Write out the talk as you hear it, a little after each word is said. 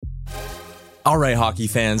All right, hockey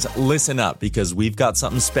fans, listen up because we've got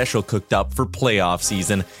something special cooked up for playoff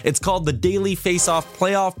season. It's called the Daily Face-Off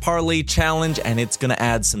Playoff Parlay Challenge, and it's going to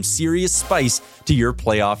add some serious spice to your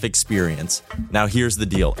playoff experience. Now, here's the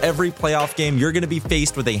deal. Every playoff game, you're going to be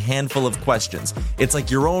faced with a handful of questions. It's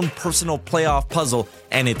like your own personal playoff puzzle,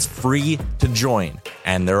 and it's free to join.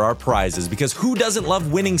 And there are prizes, because who doesn't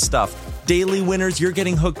love winning stuff? Daily winners, you're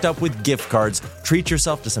getting hooked up with gift cards. Treat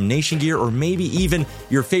yourself to some Nation gear or maybe even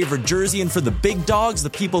your favorite jersey. And for the big dogs, the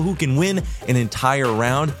people who can win an entire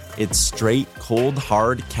round, it's straight, cold,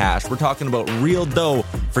 hard cash. We're talking about real dough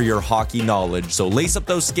for your hockey knowledge. So lace up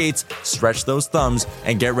those skates, stretch those thumbs,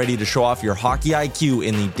 and get ready to show off your hockey IQ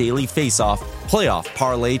in the Daily Face-Off Playoff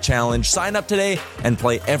Parlay Challenge. Sign up today and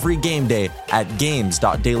play every game day at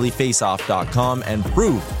games.dailyfaceoff.com and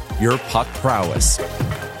prove your puck prowess.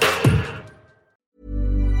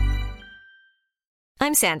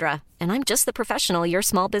 I'm Sandra, and I'm just the professional your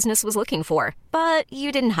small business was looking for. But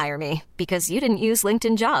you didn't hire me because you didn't use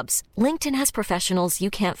LinkedIn Jobs. LinkedIn has professionals you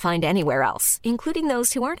can't find anywhere else, including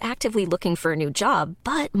those who aren't actively looking for a new job,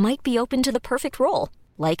 but might be open to the perfect role,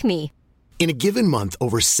 like me. In a given month,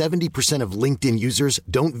 over 70% of LinkedIn users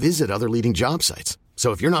don't visit other leading job sites.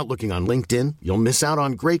 So if you're not looking on LinkedIn, you'll miss out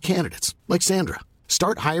on great candidates like Sandra.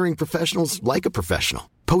 Start hiring professionals like a professional.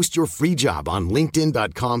 Post your free job on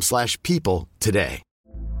linkedin.com/people today.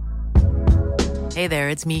 Hey there,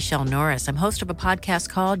 it's Michelle Norris. I'm host of a podcast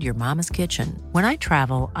called Your Mama's Kitchen. When I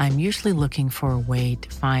travel, I'm usually looking for a way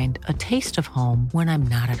to find a taste of home when I'm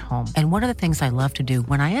not at home. And one of the things I love to do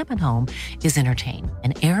when I am at home is entertain.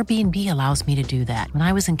 And Airbnb allows me to do that. When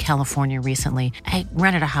I was in California recently, I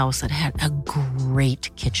rented a house that had a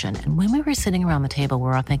great kitchen. And when we were sitting around the table, we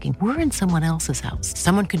were all thinking, we're in someone else's house.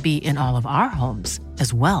 Someone could be in all of our homes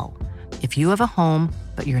as well. If you have a home,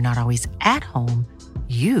 but you're not always at home,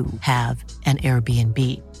 you have an Airbnb.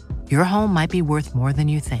 Your home might be worth more than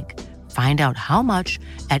you think. Find out how much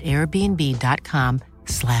at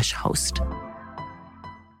airbnb.com/host.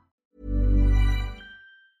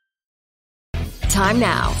 Time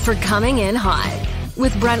now for Coming In Hot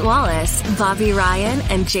with Brent Wallace, Bobby Ryan,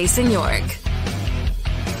 and Jason York.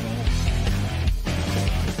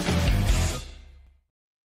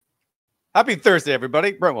 Happy Thursday,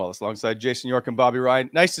 everybody. Brent Wallace alongside Jason York and Bobby Ryan.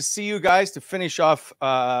 Nice to see you guys to finish off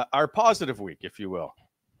our positive week, if you will.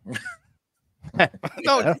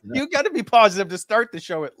 No, you got to be positive to start the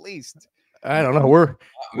show at least. I don't know. We're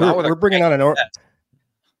bringing on an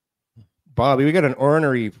Bobby. We got an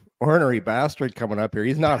ornery bastard coming up here.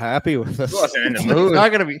 He's not happy with us. He's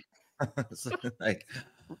not going to be. Like,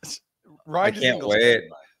 Ryan I can't Dzingel's wait.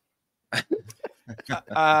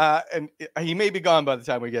 And he may be gone by the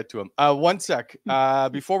time we get to him. One sec.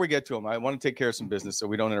 Before we get to him, I want to take care of some business so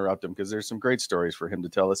we don't interrupt him because there's some great stories for him to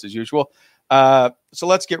tell us as usual. So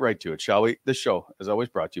let's get right to it, shall we? This show is always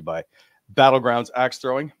brought to you by Battlegrounds Axe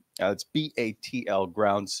Throwing. It's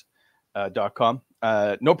BATLgrounds.com.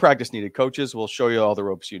 No practice needed. Coaches will show you all the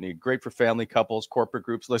ropes you need. Great for family, couples, corporate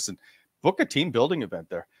groups. Listen, book a team building event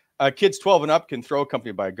there. Kids 12 and up can throw,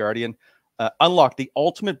 accompanied by a guardian. Unlock the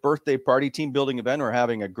ultimate birthday party, team building event, or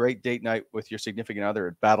having a great date night with your significant other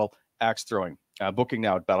at Battle Axe Throwing. Booking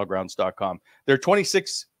now at battlegrounds.com. They're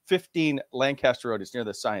 2615 Lancaster Road. It's near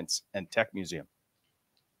the Science and Tech Museum.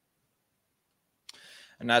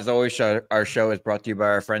 And as always, our show is brought to you by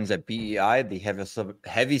our friends at BEI, the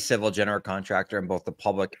heavy civil general contractor in both the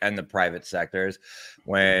public and the private sectors.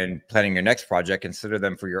 When planning your next project, consider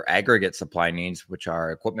them for your aggregate supply needs, which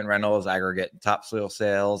are equipment rentals, aggregate and topsoil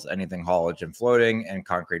sales, anything haulage and floating, and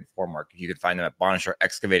concrete formwork. You can find them at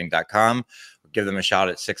bonisherexcavating.com. Give them a shout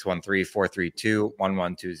at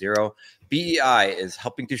 613-432-1120. BEI is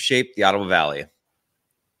helping to shape the Ottawa Valley.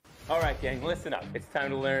 All right, gang, listen up. It's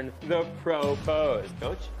time to learn the pro pose.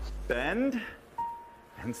 Coach? Bend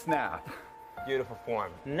and snap. Beautiful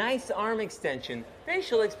form. Nice arm extension.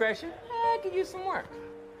 Facial expression. I could use some work.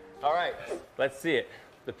 All right, let's see it.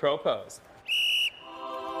 The pro pose.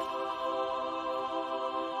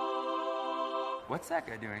 What's that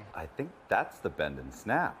guy doing? I think that's the bend and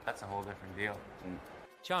snap. That's a whole different deal.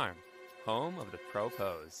 Charm, home of the pro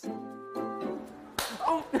pose.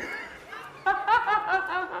 Oh!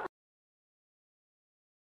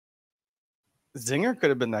 Zinger could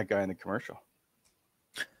have been that guy in the commercial.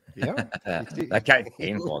 Yeah, That guy's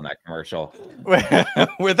painful in that commercial.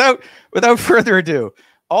 Without further ado,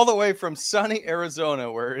 all the way from sunny Arizona,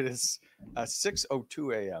 where it is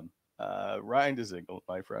 6:02 a.m. Ryan Dzingel,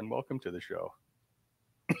 my friend, welcome to the show.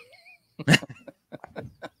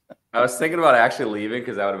 I was thinking about actually leaving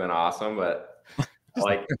because that would have been awesome, but I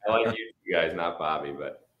like you guys, not Bobby.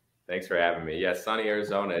 But thanks for having me. Yeah, sunny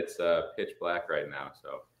Arizona. It's pitch black right now,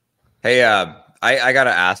 so Hey, I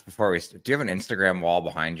gotta ask before we. Do you have an Instagram wall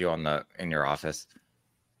behind you in your office?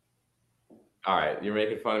 All right, you're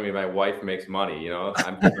making fun of me. My wife makes money. You know,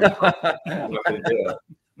 I'm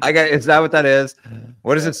I got. Is that what that is?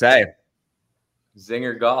 What does it say?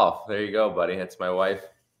 Zinger Golf. There you go, buddy. That's my wife.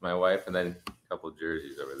 My wife, and then a couple of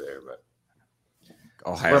jerseys over there. But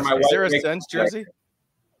is there a Sens jersey?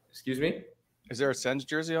 Excuse me? Is there a Sens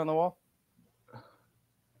jersey on the wall?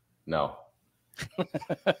 No. I'm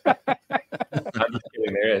just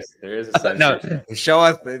kidding. There is a Sens jersey. Show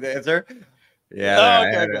us. Is there?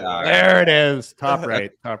 Yeah. There it is. Top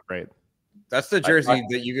right. Top right. That's the jersey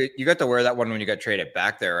that you got to wear that one when you got traded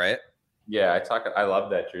back there, right? Yeah, I love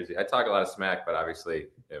that jersey. I talk a lot of smack, but obviously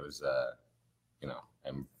it was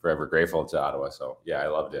I'm forever grateful to Ottawa. So yeah, I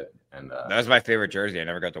loved it. And that was my favorite jersey. I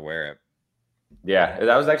never got to wear it. Yeah,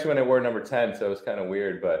 that was actually when I wore number 10, so it was kind of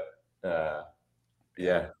weird, but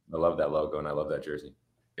yeah, I love that logo and I love that jersey.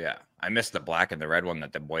 Yeah, I miss the black and the red one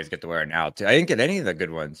that the boys get to wear now too. I didn't get any of the good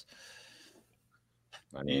ones.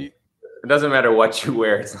 I mean, it doesn't matter what you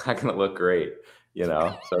wear; it's not going to look great, you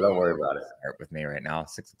know. So don't worry about it. Start with me right now,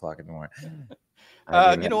 6:00 in the morning.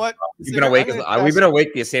 You know what? We've been awake. We've been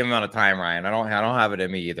awake the same amount of time, Ryan. I don't have it in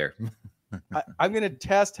me either. I'm going to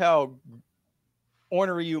test how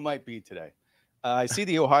ornery you might be today. I see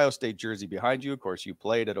the Ohio State jersey behind you. Of course, you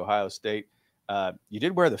played at Ohio State. You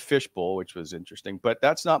did wear the fishbowl, which was interesting, but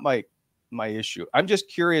that's not my issue. I'm just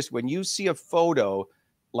curious, when you see a photo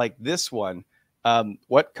like this one,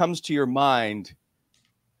 what comes to your mind?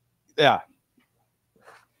 Yeah.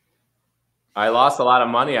 I lost a lot of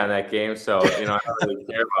money on that game, so I don't really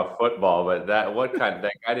care about football. But that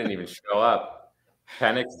guy didn't even show up.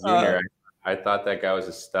 Penix Jr. I thought that guy was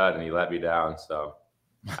a stud, and he let me down. So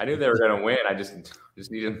I knew they were going to win. I just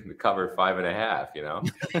needed to cover 5.5. You know.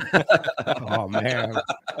 Oh man,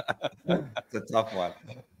 it's a tough one.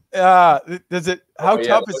 How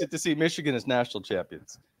tough is it to see Michigan as national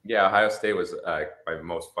champions? Yeah, Ohio State was my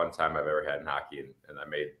most fun time I've ever had in hockey, and I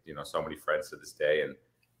made so many friends to this day. And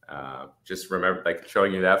just remember, like,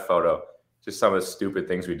 showing you that photo, just some of the stupid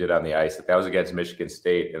things we did on the ice. That was against Michigan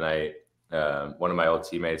State, and one of my old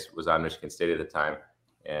teammates was on Michigan State at the time,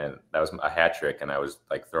 and that was a hat trick. And I was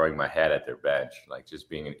like throwing my head at their bench, like just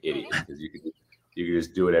being an idiot, because you could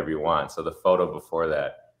just do whatever you want. So the photo before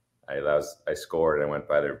that, I scored and I went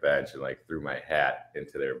by their bench and like threw my hat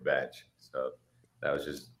into their bench. So that was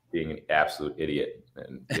just being an absolute idiot,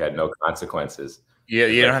 and you had no consequences. Yeah,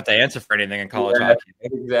 you don't have to answer for anything in college hockey.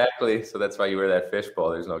 Exactly. So that's why you wear that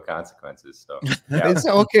fishbowl. There's no consequences. So yeah.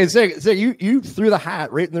 Okay, so you threw the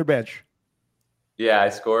hat right in their bench. Yeah, I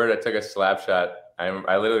scored. I took a slap shot.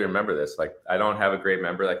 I literally remember this. Like, I don't have a great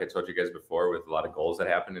memory, like I told you guys before, with a lot of goals that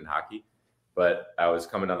happened in hockey. But I was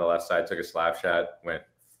coming on the left side, took a slap shot, went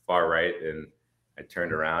far right, and I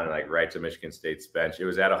turned around and like right to Michigan State's bench. It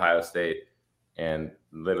was at Ohio State, and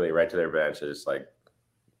literally right to their bench. It's like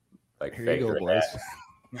fake.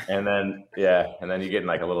 And then you get in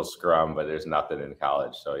like a little scrum, but there's nothing in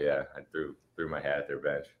college. So yeah, I threw my hat at their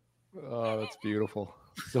bench. Oh, that's beautiful.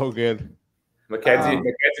 So good. Mackenzie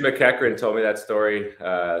McEachran told me that story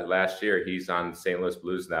last year. He's on St. Louis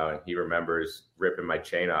Blues now, and he remembers ripping my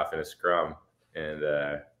chain off in a scrum. And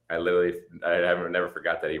I never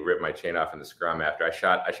forgot that he ripped my chain off in the scrum after I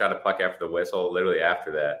shot a puck after the whistle. Literally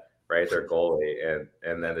after that, right at their goalie, and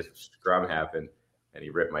then the scrum happened, and he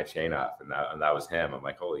ripped my chain off, and that was him. I'm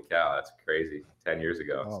like, holy cow, that's crazy. 10 years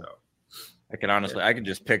ago. Oh. So. I can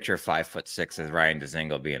just picture 5'6" as Ryan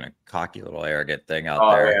Dzingel being a cocky little arrogant thing out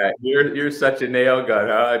there. Oh yeah, you're such a nail gun,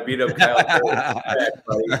 huh? I beat up Kyle.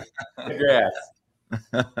 Congrats.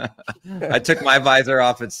 I took my visor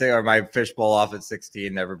off at 6, or my fishbowl off at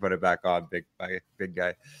 16. Never put it back on. Big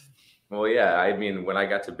guy. Well, yeah. I mean, when I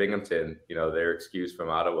got to Binghamton, their excuse from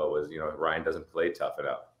Ottawa was, Ryan doesn't play tough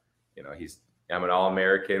enough. I'm an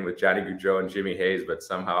All-American with Johnny Gaudreau and Jimmy Hayes, but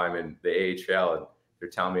somehow I'm in the AHL, and they're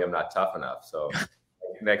telling me I'm not tough enough. So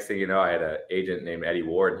next thing you know, I had an agent named Eddie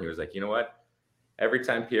Ward, and he was like, you know what? Every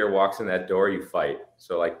time Pierre walks in that door, you fight.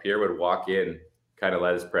 So like Pierre would walk in, kind of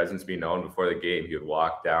let his presence be known before the game. He would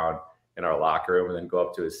walk down in our locker room and then go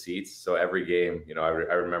up to his seats. So every game, I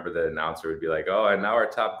remember the announcer would be like, oh, and now our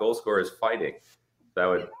top goal scorer is fighting.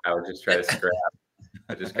 So I would just try to scrap.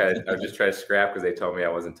 I would just try to scrap because they told me I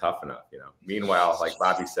wasn't tough enough, Meanwhile, like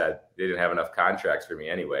Bobby said, they didn't have enough contracts for me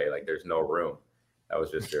anyway. Like, there's no room. That was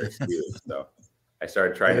just their excuse. So I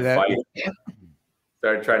started trying to fight.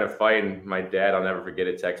 And my dad, I'll never forget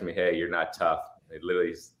it, texted me, hey, you're not tough.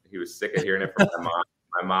 He was sick of hearing it from my mom.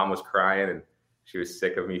 My mom was crying, and she was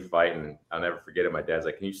sick of me fighting. I'll never forget it. My dad's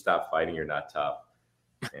like, can you stop fighting? You're not tough.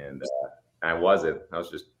 And I wasn't. I was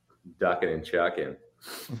just ducking and chucking.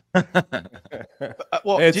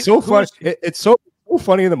 Well, it's so fun. It's so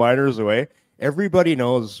funny in the minors way. Everybody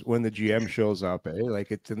knows when the GM shows up, eh?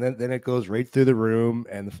 Like it's and then it goes right through the room,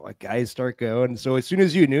 and the guys start going. So as soon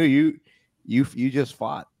as you knew, you just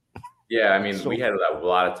fought. Yeah, I mean, we had a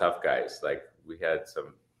lot of tough guys. Like we had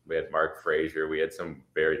Mark Frazier, we had some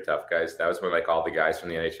very tough guys. That was when like all the guys from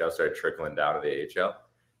the NHL started trickling down to the AHL,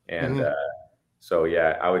 and so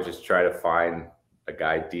yeah, I would just try to find a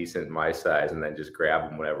guy decent my size and then just grab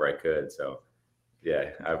him whenever I could. So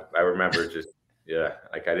yeah, I remember just. Yeah,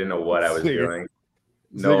 like I didn't know what I was doing.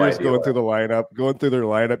 No idea. Going through their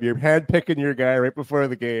lineup. You're handpicking your guy right before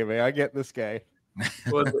the game. Hey, I get this guy.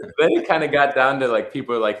 Well, then it kind of got down to like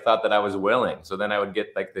people like thought that I was willing. So then I would get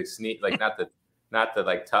like the sneak, like not the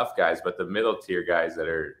like tough guys, but the middle tier guys that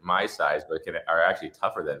are my size but are actually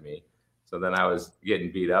tougher than me. So then I was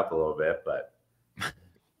getting beat up a little bit, but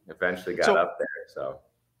eventually got up there. So,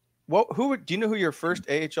 do you know who your first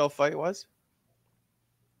AHL fight was?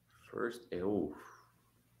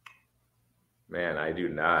 Man, I do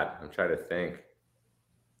not. I'm trying to think.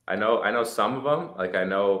 I know some of them. Like I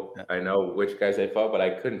know which guys I fought, but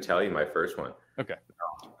I couldn't tell you my first one. Okay.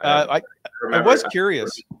 I was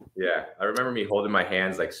curious. Yeah, I remember me holding my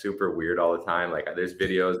hands like super weird all the time. Like there's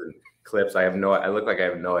videos and clips. I look like I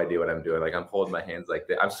have no idea what I'm doing. Like I'm holding my hands like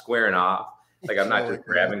that. I'm squaring off. Like I'm not just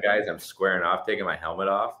grabbing guys. I'm squaring off, taking my helmet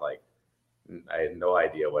off. Like I had no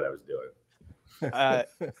idea what I was doing.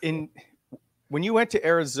 When you went to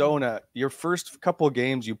Arizona, your first couple of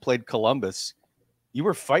games you played Columbus, you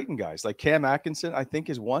were fighting guys like Cam Atkinson, I think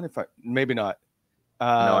is one. Maybe not. No,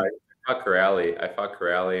 I fought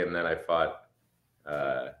Corrali, and then I fought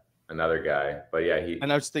another guy. But yeah,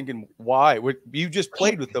 and I was thinking, why? You just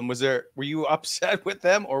played with them? Were you upset with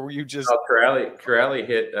them, or were you just? No, Corrali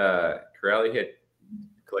hit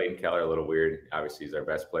Clayton Keller a little weird. Obviously, he's our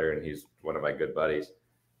best player, and he's one of my good buddies.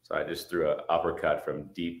 So I just threw an uppercut from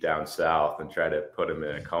deep down south and tried to put him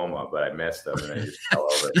in a coma, but I missed him and I just fell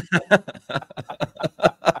over.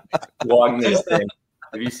 Swung this thing.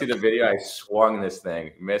 If you see the video, I swung this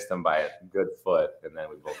thing, missed him by a good foot, and then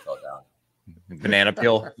we both fell down. Banana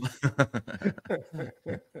peel.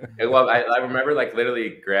 Well, I remember like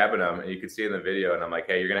literally grabbing him, and you could see in the video, and I'm like,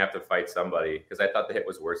 hey, you're going to have to fight somebody, because I thought the hit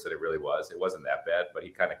was worse than it really was. It wasn't that bad, but he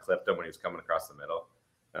kind of clipped him when he was coming across the middle.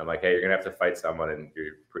 And I'm like, hey, you're gonna have to fight someone, and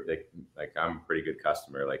you're like I'm a pretty good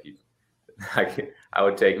customer. Like I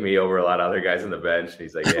would take me over a lot of other guys on the bench. And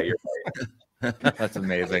he's like, yeah, you're right. That's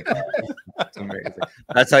amazing. That's amazing.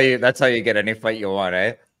 That's how you get any fight you want,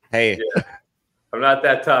 eh? Hey, yeah. I'm not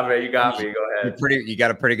that tough, man. You got me. Go ahead. You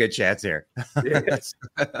got a pretty good chance here. Yes.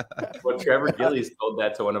 Well, Trevor Gillies told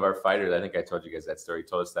that to one of our fighters. I think I told you guys that story. He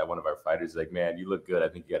told us that one of our fighters, like, man, you look good. I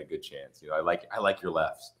think you got a good chance. You know, I like your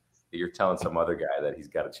lefts. You're telling some other guy that he's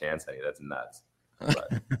got a chance at you. That's nuts.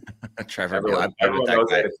 Trevor everyone knows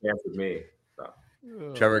he had a chance with me. So.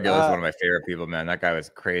 Trevor Gill is one of my favorite people, man. That guy was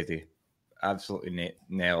crazy. Absolutely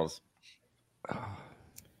nails.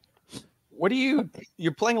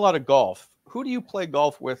 You're playing a lot of golf. Who do you play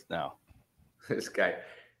golf with now? This guy.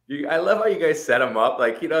 I love how you guys set him up.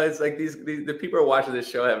 Like, you know, it's like the people who are watching this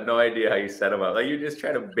show have no idea how you set him up. Like, you're just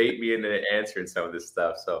trying to bait me into answering some of this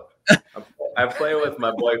stuff. So I'm playing with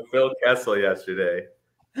my boy Phil Kessel yesterday,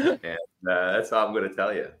 and that's all I'm going to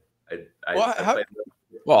tell you.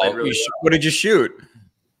 What did you shoot?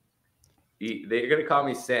 They're going to call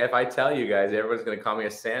me if I tell you guys, everyone's going to call me a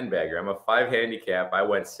sandbagger. I'm a 5 handicap. I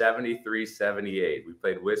went 73-78. We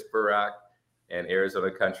played Whisper Rock and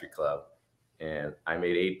Arizona Country Club. And I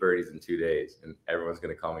made 8 birdies in 2 days, and everyone's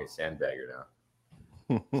going to call me a sandbagger now.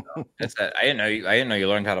 So. I didn't know you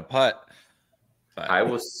learned how to putt. But I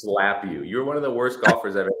will slap you. You're one of the worst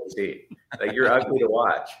golfers I've ever seen. Like, you're ugly to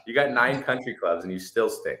watch. You got 9 country clubs, and you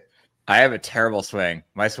still stink. I have a terrible swing.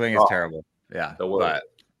 My swing is terrible. Yeah,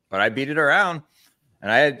 but I beat it around,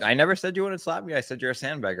 and I never said you wouldn't slap me. I said you're a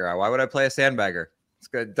sandbagger. Why would I play a sandbagger? It's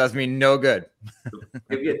good. It does me no good.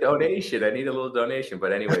 Give you a donation. I need a little donation.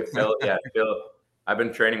 But anyway, Phil, I've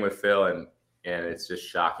been training with Phil, and it's just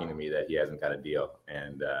shocking to me that he hasn't got a deal.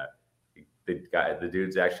 And the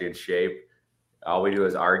dude's actually in shape. All we do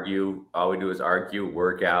is argue.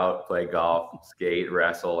 Work out, play golf, skate,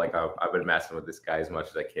 wrestle. Like I've been messing with this guy as much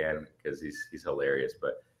as I can because he's hilarious.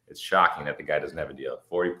 But it's shocking that the guy doesn't have a deal.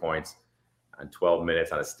 40 points on 12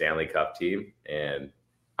 minutes on a Stanley Cup team, and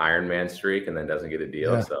Ironman streak, and then doesn't get a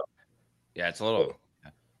deal. Yeah. So yeah, it's a little.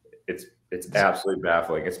 It's absolutely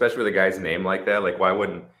baffling, especially with a guy's name like that. Like, why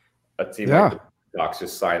wouldn't a team like the Ducks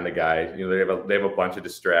just sign the guy? You know, they have a bunch of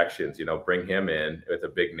distractions. You know, bring him in with a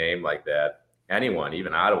big name like that. Anyone,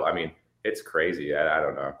 even Ottawa. I mean, it's crazy. I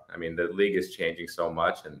don't know. I mean, the league is changing so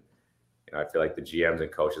much, and You know, I feel like the GMs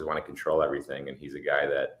and coaches want to control everything, and he's a guy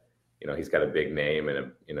that, you know, he's got a big name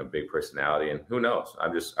and a big personality, and who knows?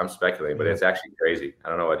 I'm speculating, but it's actually crazy. I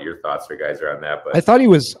don't know what your thoughts or guys are on that, but I thought he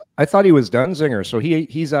was done, Zinger. So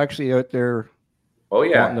he's actually out there. Oh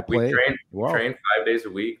yeah, wanting to play. We train 5 days a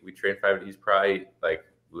week. We train 5. He's probably like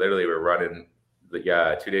literally we're running. 2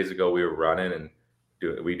 days ago we were running and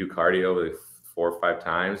we do cardio like 4 or 5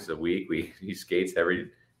 times a week. He skates every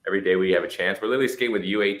day we have a chance. We're literally skating with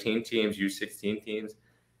U18 teams, U16 teams.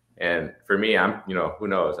 And for me, I'm, you know, who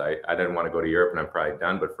knows? I didn't want to go to Europe and I'm probably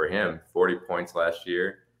done. But for him, 40 points last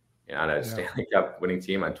year on a Stanley Cup winning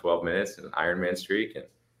team on 12 minutes and an Ironman streak. And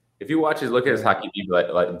if you look at his hockey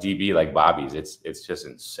DB like Bobby's, it's just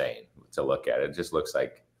insane to look at. It just looks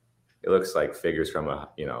like figures from a,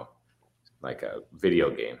 you know, like a video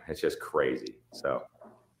game. It's just crazy. So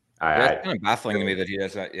it's kind of baffling to me that he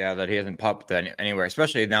does that. Yeah, that he hasn't popped anywhere,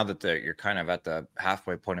 especially now that you're kind of at the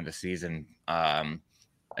halfway point of the season.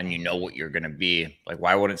 And you know what you're going to be like.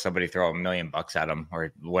 Why wouldn't somebody throw $1 million at him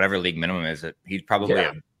or whatever league minimum is? He's probably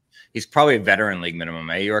he's probably a veteran league minimum,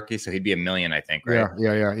 Yorkie. So he'd be $1 million, I think. Right?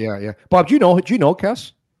 Yeah. Bob, do you know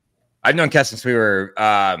Kes? I've known Kes since we were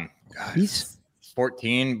he's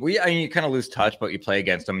 14. You kind of lose touch, but you play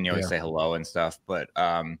against him and you always say hello and stuff. But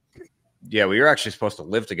we were actually supposed to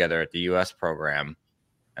live together at the U.S. program.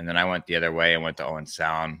 And then I went the other way. I went to Owen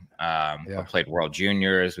Sound. I played World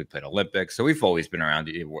Juniors. We played Olympics. So we've always been around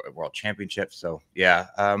the World Championships. So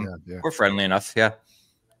we're friendly enough. Yeah,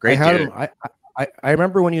 great. I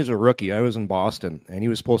remember when he was a rookie. I was in Boston, and he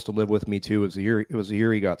was supposed to live with me too. It was the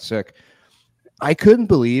year he got sick. I couldn't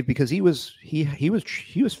believe because he was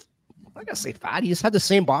I gotta say fat. He just had the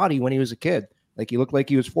same body when he was a kid. Like he looked like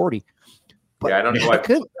he was 40. But I don't know why. I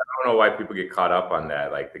don't know why people get caught up on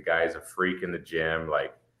that. Like the guy's a freak in the gym.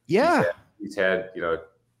 Like he's had you know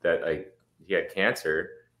that like he had cancer,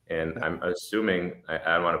 and I'm assuming I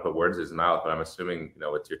don't want to put words in his mouth, but I'm assuming you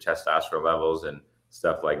know with your testosterone levels and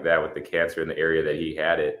stuff like that with the cancer in the area that he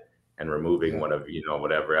had it and removing one of you know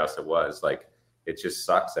whatever else it was. Like it just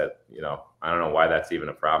sucks that you know I don't know why that's even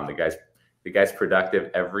a problem. The guy's productive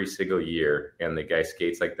every single year, and the guy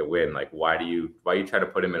skates like the wind. Like, why you try to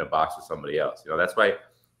put him in a box with somebody else? You know, that's why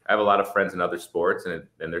I have a lot of friends in other sports, and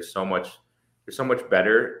there's so much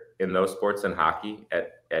better in those sports than hockey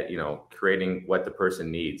at you know creating what the person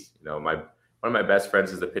needs. You know, one of my best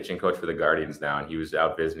friends is the pitching coach for the Guardians now, and he was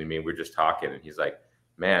out visiting me. We were just talking, and he's like,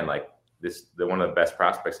 "Man, like one of the best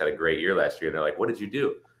prospects had a great year last year." And they're like, "What did you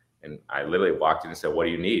do?" And I literally walked in and said, "What do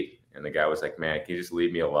you need?" And the guy was like, "Man, can you just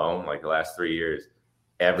leave me alone? Like the last 3 years,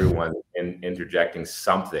 everyone interjecting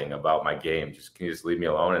something about my game. Can you just leave me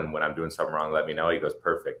alone? And when I'm doing something wrong, let me know." He goes,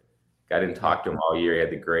 "Perfect." Guy didn't talk to him all year. He had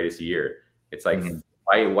the greatest year. It's like,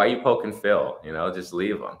 why you poking Phil? You know, just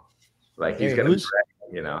leave him. Like he's gonna,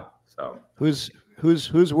 you know. So who's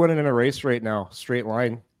winning in a race right now? Straight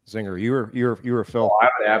line, Zinger. You were Phil. Oh, I'm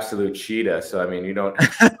an absolute cheetah. So I mean, you don't.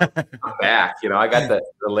 I'm back. You know, I got the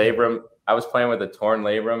labrum. I was playing with a torn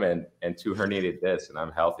labrum and 2 herniated discs, and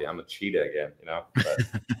I'm healthy. I'm a cheetah again, you know. But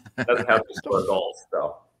it doesn't help to score goals,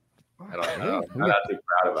 so I don't know. I'm not too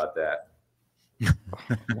proud about that.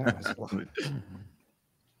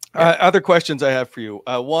 Other questions I have for you.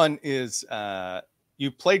 One is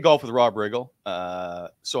you played golf with Rob Riggle,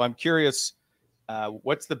 so I'm curious.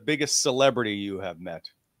 What's the biggest celebrity you have met?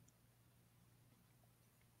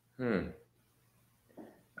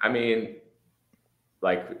 I mean,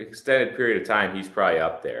 like extended period of time, he's probably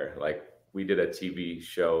up there. Like we did a TV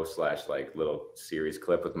show / like little series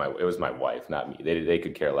clip with it was my wife, not me. They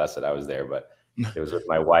could care less that I was there, but it was with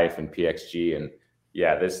my wife and PXG. And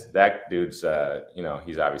yeah, that dude's, you know,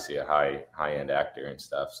 he's obviously a high end actor and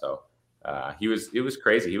stuff. So it was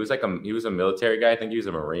crazy. He was a military guy. I think he was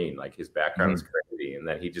a Marine. Like his background was crazy. And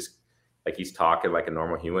then he just like, he's talking like a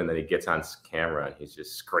normal human. Then he gets on camera and he's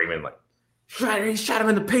just screaming like, he shot him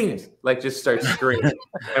in the penis, like just starts screaming.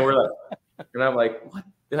 And we're like, and I'm like, what?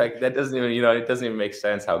 Like that doesn't even, you know, it doesn't even make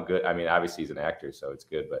sense how good. I mean, obviously he's an actor, so it's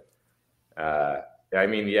good, but I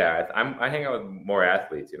mean, yeah, I hang out with more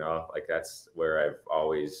athletes, you know, like that's where I've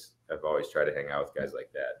always tried to hang out with guys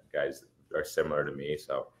like that. Guys that are similar to me.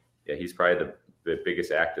 So yeah, he's probably the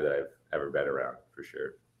biggest actor that I've ever been around for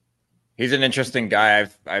sure. He's an interesting guy.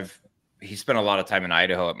 He spent a lot of time in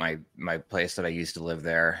Idaho at my place that I used to live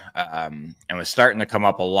there, and was starting to come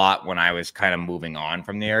up a lot when I was kind of moving on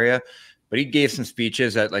from the area. But he gave some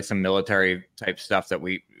speeches at like some military type stuff that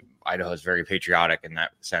Idaho is very patriotic in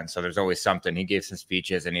that sense. So there's always something. He gave some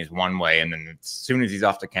speeches and he's one way. And then as soon as he's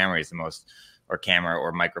off the camera, he's the most, or camera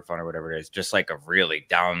or microphone or whatever it is, just like a really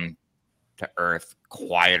down to earth,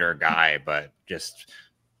 quieter guy, but just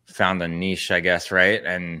found a niche, I guess. Right.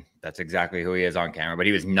 And That's exactly who he is on camera, but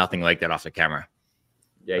he was nothing like that off the camera.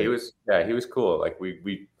 Yeah, he was cool. Like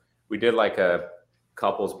we did like a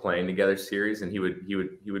couples playing together series, and he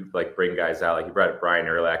would like bring guys out. Like he brought Brian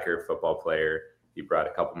Urlacher, football player. He brought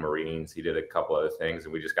a couple Marines. He did a couple other things,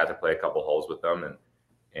 and we just got to play a couple holes with them.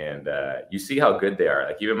 And you see how good they are.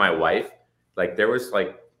 Like even my wife, like there was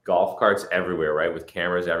like golf carts everywhere, right, with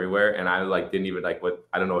cameras everywhere, and I like didn't even like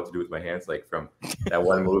I don't know what to do with my hands, like from that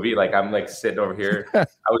one movie. Like I'm like sitting over here. I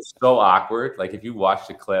was so awkward. Like if you watch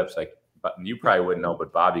the clips, like but you probably wouldn't know,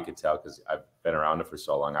 but Bobby could tell because I've been around it for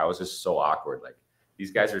so long. I was just so awkward. Like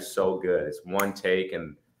these guys are so good. It's one take,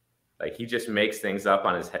 and like he just makes things up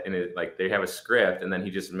on his head. And like they have a script, and then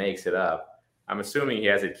he just makes it up. I'm assuming he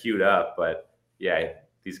has it queued up, but yeah,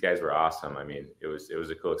 these guys were awesome. I mean, it was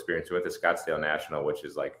a cool experience. We went to Scottsdale National, which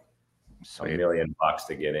is like $1 million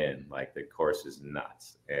to get in. Like the course is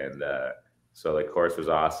nuts, and so the course was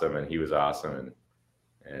awesome, and he was awesome,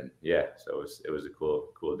 and yeah, so it was a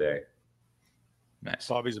cool day. Nice.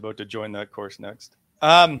 Bobby's about to join that course next.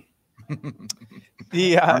 I'm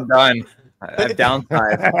done. I've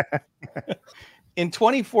downsized. In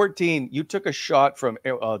 2014, you took a shot from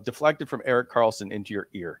deflected from Eric Carlson into your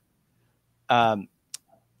ear. And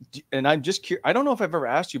I'm just curious. I don't know if I've ever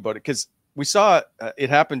asked you about it because we saw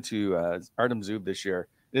it happen to Artem Zub this year.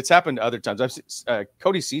 It's happened other times.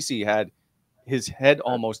 Cody Cece had his head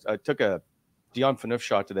almost took a Dion Phaneuf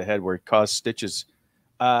shot to the head where it caused stitches.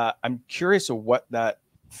 I'm curious of what that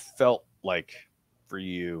felt like for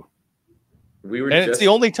you. It's the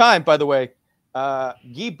only time, by the way,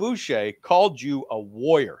 Guy Boucher called you a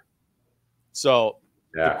warrior. So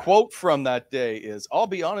the quote from that day is, "I'll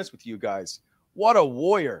be honest with you guys, what a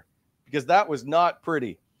warrior," because that was not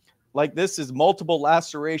pretty. Like this is multiple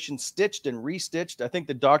lacerations, stitched and restitched. I think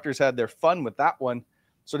the doctors had their fun with that one.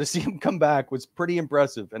 So to see him come back was pretty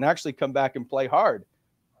impressive, and actually come back and play hard.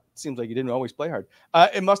 It seems like he didn't always play hard.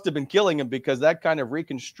 It must have been killing him because that kind of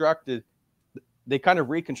reconstructed. They kind of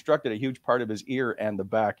reconstructed a huge part of his ear and the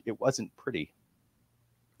back. It wasn't pretty.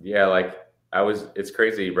 Yeah, like it's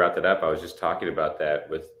crazy you brought that up. I was just talking about that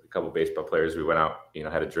with a couple of baseball players. We went out,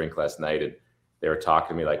 had a drink last night, and they were talking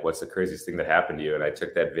to me like, "What's the craziest thing that happened to you?" And I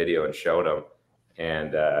took that video and showed them.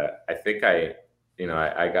 And I think I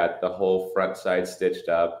got the whole front side stitched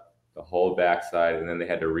up, the whole back side, and then they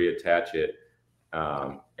had to reattach it.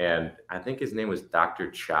 And I think his name was Dr.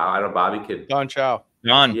 Chow. I don't know, Bobby could. Don Chow.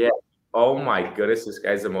 Don. Yeah. Oh my goodness, this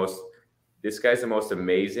guy's the most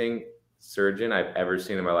amazing surgeon I've ever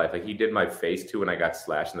seen in my life. Like he did my face too when I got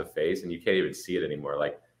slashed in the face, and you can't even see it anymore.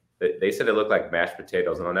 Like they said it looked like mashed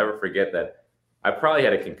potatoes, and I'll never forget that. I probably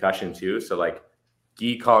had a concussion too, so like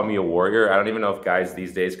Guy called me a warrior. I don't even know if guys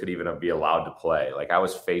these days could even be allowed to play. Like I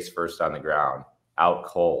was face first on the ground, out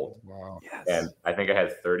cold. Wow. Yes. And I think I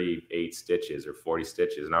had 38 stitches or 40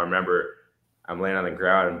 stitches. And I remember I'm laying on the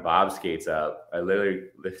ground and Bob skates up.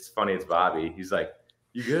 It's funny, it's Bobby. He's like,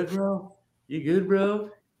 "You good, bro? You good,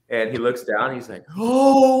 bro?" And he looks down. He's like,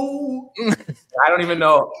 "Oh!" I don't even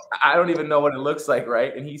know what it looks like,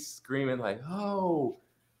 right? And he's screaming like, "Oh!"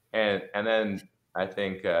 And then I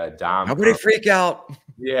think Dom. Nobody freak out.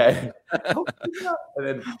 Yeah. And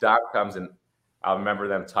then Dom comes, and I remember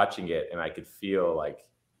them touching it, and I could feel like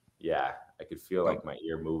my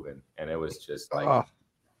ear moving, and it was just like.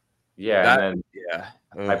 And then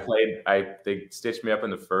they stitched me up in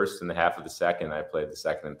the first and the half of the second. I played the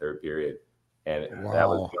second and third period. And that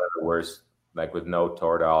was one of the worst, like with no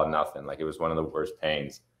Toradol, nothing. Like it was one of the worst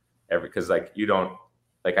pains ever. Cause like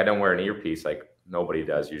I don't wear an earpiece, like nobody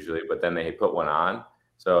does usually, but then they put one on.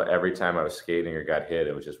 So every time I was skating or got hit,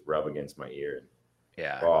 it would just rub against my ear.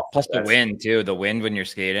 Yeah. Plus the wind too. The wind when you're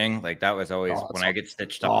skating, like that was always when I get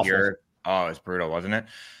stitched up here. Oh, it was brutal, wasn't it?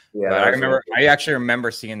 Yeah, but I actually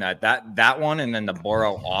remember seeing that one, and then the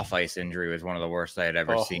Boro off ice injury was one of the worst I had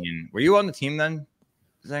ever seen. Were you on the team then,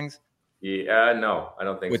 Zings? Yeah, no, I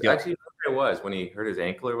don't think so. Actually, it was when he hurt his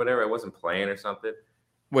ankle or whatever. I wasn't playing or something.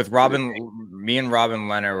 With me and Robin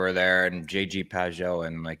Leonard were there, and JG Pajot,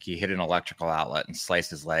 and like he hit an electrical outlet and sliced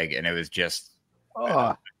his leg, and it was just.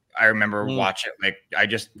 I remember watching like I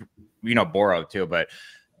just Boro too, but.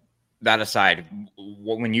 That aside,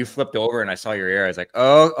 when you flipped over and I saw your ear, I was like,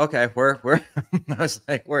 "Oh, okay, we're." I was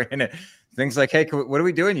like, "We're in it." Things like, "Hey, what are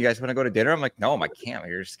we doing? You guys want to go to dinner?" I'm like, "No, I can't.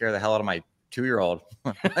 You're scared the hell out of my 2-year-old."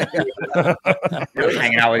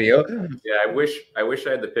 Hanging out with you. Yeah, I wish I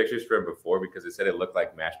had the pictures for him before because it said it looked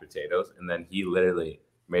like mashed potatoes, and then he literally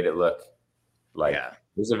made it look like. Yeah.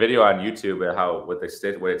 There's a video on YouTube of how when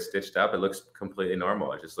it's stitched up, it looks completely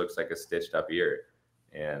normal. It just looks like a stitched up ear,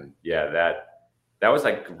 and that was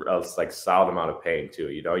like a solid amount of pain too.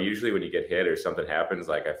 Usually when you get hit or something happens,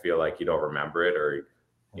 like I feel like you don't remember it or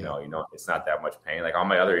you know, it's not that much pain. Like all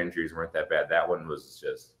my other injuries weren't that bad. That one was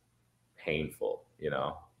just painful, you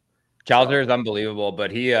know. Chowser is unbelievable,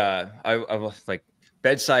 but he, I was like,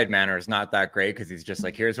 bedside manner is not that great because he's just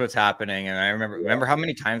like, here's what's happening. And I remember how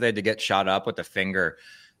many times I had to get shot up with the finger,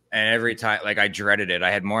 and every time, like, I dreaded it. I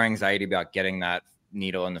had more anxiety about getting that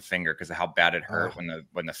needle in the finger because of how bad it hurt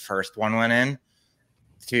when the first one went in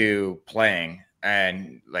to playing.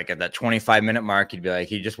 And like at that 25-minute mark,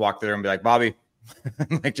 he'd just walk through and be like, Bobby,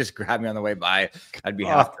 like just grab me on the way by. I'd be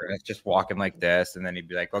half dressed, just walking like this, and then he'd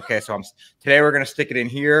be like, "Okay, so today we're gonna stick it in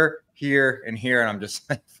here, here, and here," and I'm just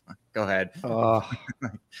like, "Go ahead."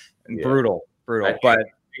 Brutal, but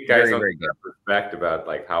you guys don't have respect about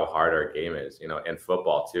like how hard our game is, you know, and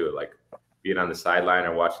football too. Like being on the sideline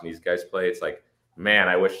or watching these guys play, it's like, man,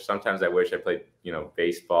 I wish I played, you know,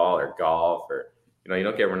 baseball or golf, or you know, you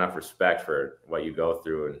don't get enough respect for what you go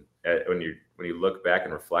through, and when you look back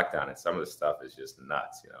and reflect on it, some of the stuff is just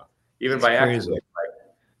nuts, you know. Even by accident, like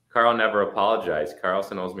Carl never apologized.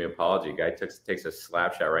 Carlson owes me an apology. Guy takes a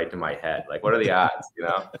slap shot right to my head. Like, what are the odds, you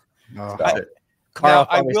know? Carl,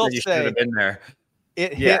 I will say, have been there.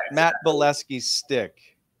 It hit Matt Bolesky's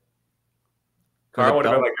stick. Carl would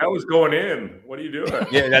have been like, "I was going in. What are you doing?"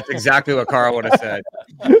 Yeah, that's exactly what Carl would have said.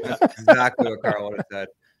 That's exactly what Carl would have said.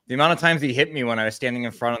 The amount of times he hit me when I was standing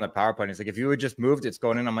in front on the PowerPoint, he's like, "If you had just moved, it's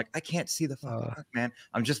going in." I'm like, "I can't see the fuck, man.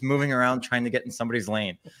 I'm just moving around trying to get in somebody's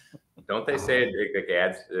lane." Don't they say it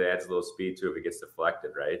adds a little speed to it if it gets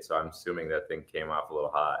deflected, right? So I'm assuming that thing came off a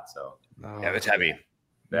little hot. So yeah, it's heavy.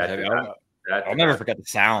 I'll never forget the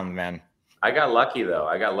sound, man. I got lucky though.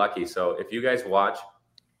 So if you guys watch,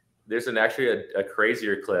 there's actually a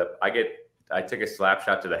crazier clip. I took a slap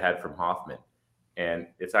shot to the head from Hoffman, and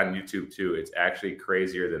it's on YouTube too. It's actually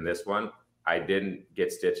crazier than this one. I didn't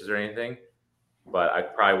get stitches or anything, but I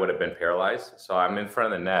probably would have been paralyzed. So I'm in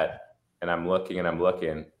front of the net, and I'm looking,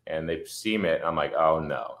 and they seam it. I'm like, oh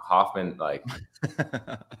no, Hoffman, like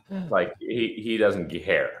he doesn't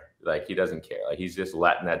care. Like he doesn't care. Like he's just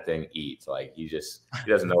letting that thing eat. Like he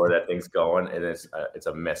doesn't know where that thing's going, and it's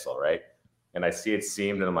a missile, right? And I see it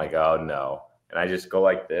seamed, and I'm like, oh no. And I just go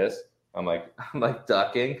like this. I'm like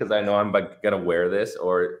ducking because I know I'm gonna wear this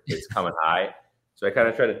or it's coming high. So I kind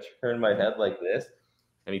of try to turn my head like this,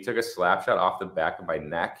 and he took a slap shot off the back of my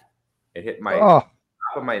neck. It hit my top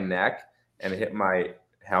of my neck, and it hit my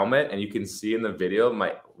helmet. And you can see in the video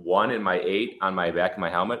my 1 and my 8 on my back of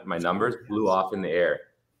my helmet. My numbers blew off in the air.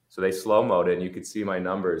 So they slow-moed it, and you could see my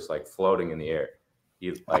numbers like floating in the air.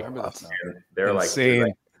 They're like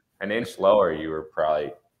an inch lower. You were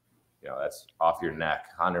probably, you know, that's off your neck,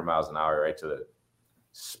 100 miles an hour, right to the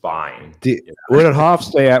spine. What did Hoff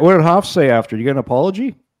say? What did Hoff say after? You get an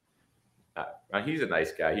apology? He's a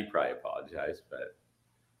nice guy. He probably apologized, but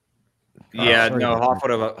yeah, no, Hoff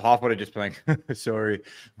would have just been like, sorry.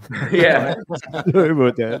 Yeah, sorry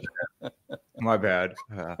about that. My bad.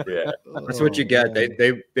 Yeah, that's what you get.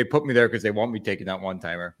 They put me there because they want me taking that one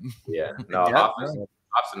timer. Yeah, no,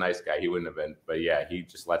 Hoff's a nice guy. He wouldn't have been, but yeah, he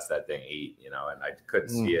just lets that thing eat, you know. And I couldn't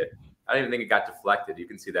see it. I didn't even think it got deflected. You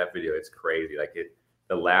can see that video. It's crazy. Like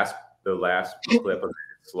the last clip of it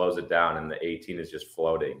slows it down, and the 18 is just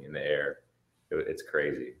floating in the air. It's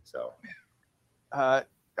crazy. So, I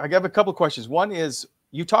have a couple of questions. One is,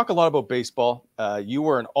 you talk a lot about baseball. You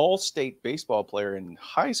were an all-state baseball player in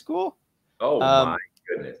high school. Oh my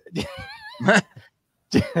goodness!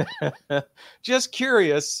 Just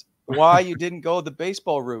curious why you didn't go the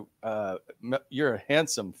baseball route. You're a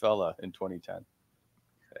handsome fella in 2010.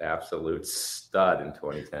 Absolute stud in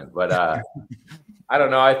 2010. But I don't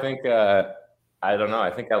know. I think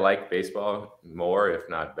I like baseball more, if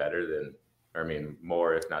not better than,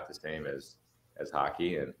 more if not the same as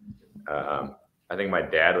hockey. And I think my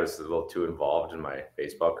dad was a little too involved in my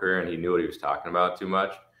baseball career, and he knew what he was talking about too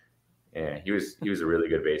much. And he was a really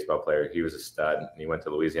good baseball player. He was a stud, and he went to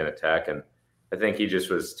Louisiana Tech, and I think he just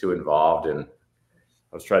was too involved, and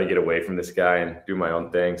I was trying to get away from this guy and do my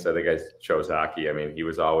own thing. So I think I chose hockey. I mean, he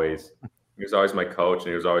was always my coach, and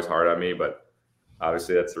he was always hard on me, but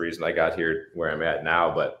obviously that's the reason I got here where I'm at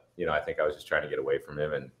now. But, you know, I think I was just trying to get away from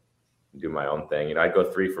him and do my own thing. You know, I'd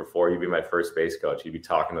go 3 for 4. He'd be my first base coach. He'd be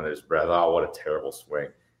talking under his breath. Oh, what a terrible swing.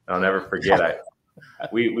 And I'll never forget.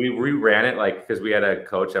 We ran it because we had a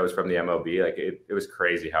coach that was from the MLB. Like it was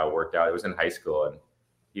crazy how it worked out. It was in high school, and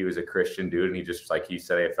he was a Christian dude. And he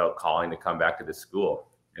said, I felt calling to come back to the school.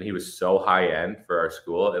 And he was so high end for our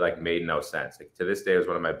school. It made no sense. Like to this day, it was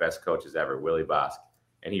one of my best coaches ever, Willie Bosk.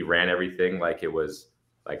 And he ran everything like it was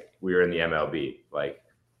like we were in the MLB. Like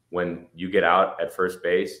when you get out at first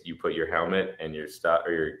base, you put your helmet and your stuff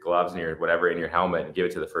or your gloves and your whatever in your helmet and give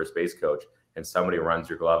it to the first base coach, and somebody runs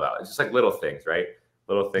your glove out. It's just like little things, right?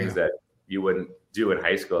 little things that you wouldn't do in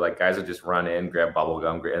high school. Like guys would just run in, grab bubble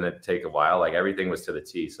gum, and then take a while. Like everything was to the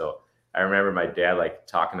T. So I remember my dad like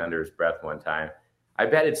talking under his breath one time. I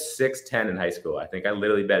betted 6-10 in high school. I think I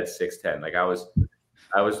literally bet 6-10. Like I was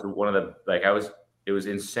one of the, like it was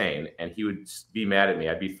insane. And he would be mad at me.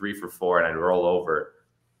 I'd be 3 for 4 and I'd roll over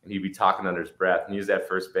and he'd be talking under his breath. And he was at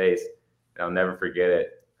first base. And I'll never forget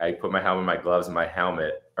it. I put my helmet, my gloves in my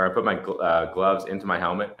helmet, or I put my gloves into my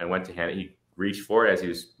helmet and went to hand it. He reached for it as he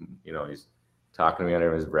was, he's talking to me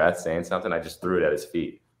under his breath, saying something. I just threw it at his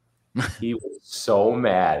feet. He was so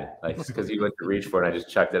mad, like because he went to reach for it and I just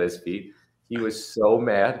chucked it at his feet. He was so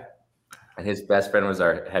mad. And his best friend was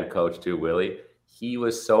our head coach too, Willie. He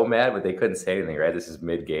was so mad, but they couldn't say anything, right? This is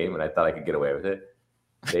mid-game, and I thought I could get away with it.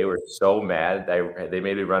 They were so mad. They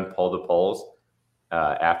made me run pole to poles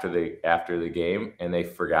after the game, and they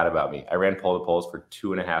forgot about me. I ran pole to poles for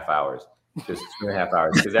 2.5 hours, just 2.5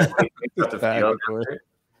 hours, because that's what they the field after.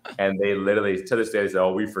 And they literally, to this day, they said,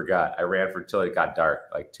 "Oh, we forgot." I ran for till it got dark,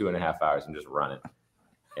 like 2.5 hours, and just running.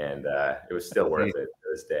 And it was still worth it to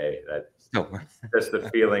this day. Just the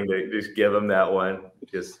feeling to just give him that one.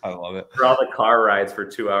 Just I love it. For all the car rides for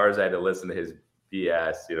 2 hours, I had to listen to his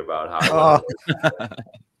BS, about how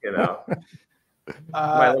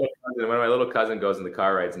when my little cousin goes in the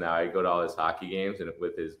car rides now, I go to all his hockey games and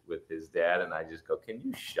with his dad, and I just go, "Can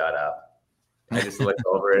you shut up?" I just look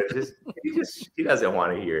over it. He doesn't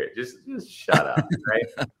want to hear it. Just shut up,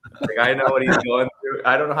 right? Like I know what he's going through.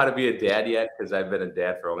 I don't know how to be a dad yet because I've been a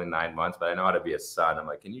dad for only 9 months, but I know how to be a son. I'm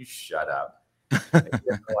like, "Can you shut up?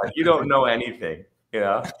 You don't know anything."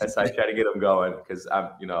 That's how I try to get him going because I'm,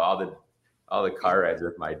 all the car rides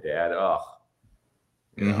with my dad. Oh,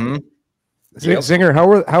 Zinger,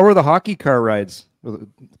 how were the hockey car rides?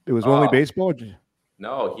 It was only baseball.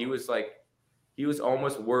 No, he was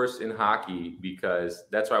almost worse in hockey because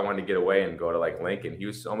that's why I wanted to get away and go to like Lincoln. He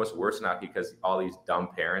was almost worse in hockey because all these dumb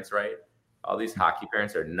parents, right? All these hockey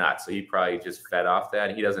parents are nuts. So he probably just fed off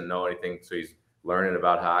that. He doesn't know anything. So he's learning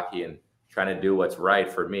about hockey and trying to do what's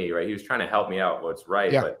right for me, right? He was trying to help me out what's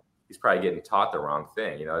right, but he's probably getting taught the wrong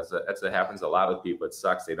thing. That's what happens a lot with people. It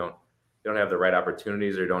sucks. They don't have the right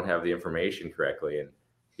opportunities or don't have the information correctly. And,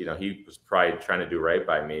 he was probably trying to do right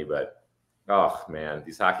by me, but oh man,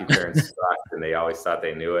 these hockey parents sucked and they always thought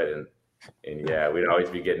they knew it. And yeah, we'd always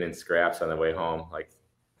be getting in scraps on the way home. Like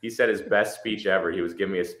he said his best speech ever. He was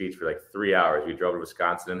giving me a speech for like 3 hours. We drove to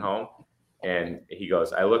Wisconsin and home. And he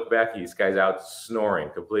goes, I look back, this guy's out snoring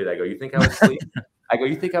completely. I go, "You think I was sleeping?" I go,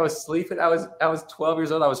 "You think I was sleeping? I was 12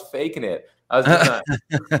 years old. I was faking it. I was just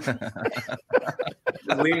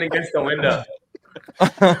leaning against the window,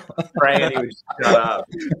 praying he would shut up."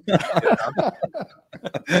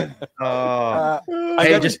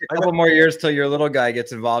 Hey, just a couple more years till your little guy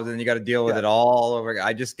gets involved, and you got to deal with it all over.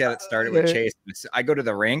 I just get it started with Chase. I go to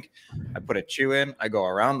the rink, I put a chew in, I go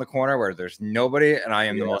around the corner where there's nobody, and I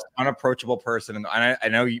am the most unapproachable person. And I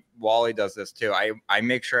know Wally does this too. I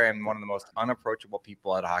make sure I'm one of the most unapproachable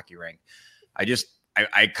people at a hockey rink. I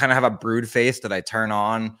kind of have a brood face that I turn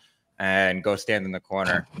on and go stand in the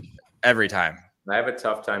corner every time. I have a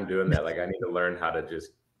tough time doing that. Like I need to learn how to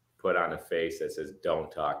just put on a face that says,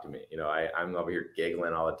 "Don't talk to me." I'm over here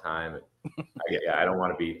giggling all the time. And I don't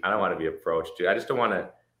want to be approached to. I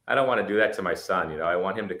don't want to do that to my son. I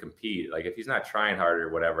want him to compete. Like if he's not trying hard or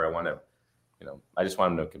whatever, I just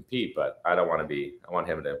want him to compete, but I want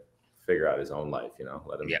him to figure out his own life,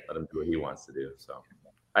 let him do what he wants to do. So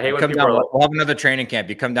I hate when people are like, we'll have another training camp.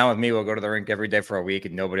 You come down with me, we'll go to the rink every day for a week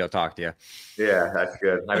and nobody will talk to you. Yeah, that's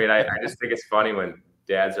good. I mean, I just think it's funny when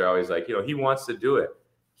dads are always like, he wants to do it.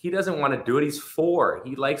 He doesn't want to do it. He's 4.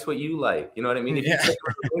 He likes what you like. You know what I mean? If you take him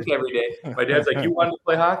to the rink every day, my dad's like, "You wanted to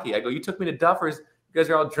play hockey." I go, "You took me to Duffers. You guys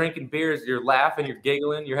are all drinking beers. You're laughing. You're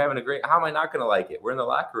giggling. You're having a great. How am I not going to like it? We're in the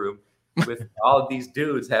locker room with all of these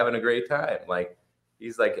dudes having a great time." Like,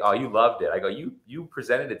 he's like, "Oh, you loved it." I go, You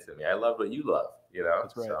presented it to me. I loved what you love.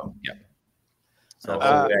 That's right. So yeah. So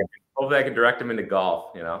hopefully I can direct him into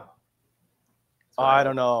golf. I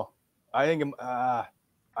don't know. I think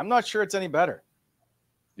I'm not sure it's any better.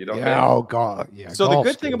 You don't. Yeah. Oh God. Yeah. So the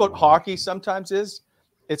good thing about hockey sometimes is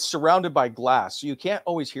it's surrounded by glass, so you can't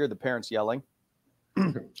always hear the parents yelling.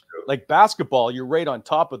 Like basketball, you're right on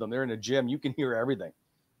top of them. They're in a gym, you can hear everything.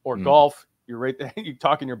 Or golf, you're right there. You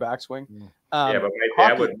talk in your backswing. But my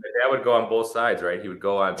dad would go on both sides, right? He would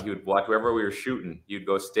watch wherever we were shooting. He'd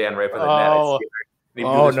go stand right by the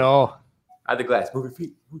net. No! At the glass, move your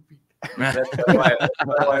feet. That's why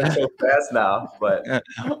I'm so fast now. But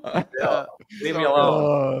leave me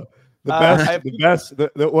alone.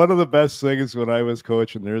 One of the best things when I was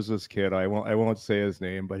coaching, there's this kid. I won't say his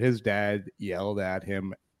name, but his dad yelled at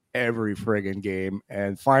him every friggin' game.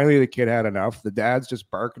 And finally, the kid had enough. The dad's just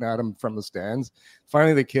barking at him from the stands.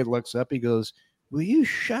 Finally, the kid looks up. He goes, "Will you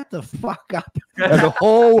shut the fuck up?" And the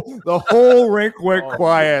whole rink went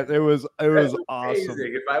quiet. It was awesome.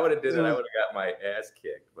 Amazing. If I would have did it, I would have got my ass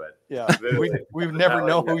kicked. But yeah, we've never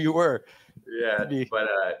known who you were. Yeah, but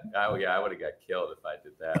I would have got killed if I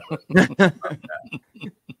did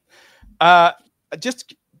that.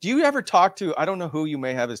 Just, do you ever talk to? I don't know who you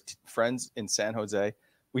may have as friends in San Jose.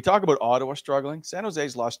 We talk about Ottawa struggling. San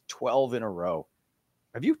Jose's lost 12 in a row.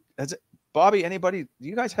 Bobby, anybody? Do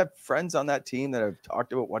you guys have friends on that team that have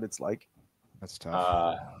talked about what it's like? That's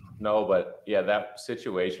tough. No, but yeah, that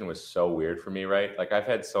situation was so weird for me, right? Like I've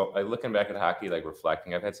had looking back at hockey, like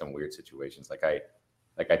reflecting, I've had some weird situations. Like I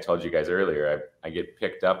told you guys earlier, I get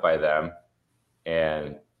picked up by them,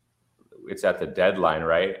 and it's at the deadline,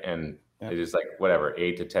 right? And it's just like whatever,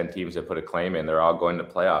 8 to 10 teams that put a claim in, they're all going to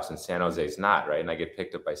playoffs, and San Jose's not, right? And I get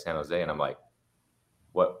picked up by San Jose, and I'm like,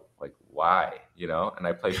 what? Like, why? You know? And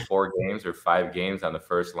I played 4 games or 5 games on the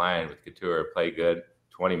first line with Couture, play good,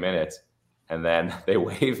 20 minutes. And then they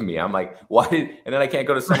waive me. I'm like, why? And then I can't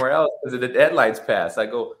go to somewhere else because the deadline's passed. I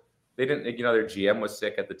go, they didn't, their GM was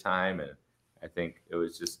sick at the time. And I think it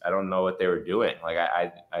was just, I don't know what they were doing. Like,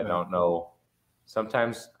 I don't know.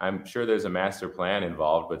 Sometimes I'm sure there's a master plan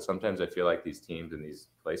involved, but sometimes I feel like these teams and these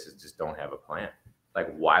places just don't have a plan.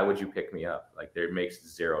 Like, why would you pick me up? Like, it makes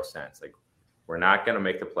 0 sense. Like, we're not going to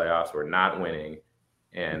make the playoffs. We're not winning.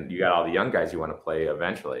 And you got all the young guys you want to play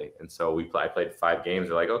eventually. And so I played 5 games.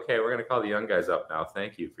 They're like, okay, we're going to call the young guys up now.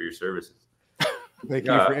 Thank you for your services. Thank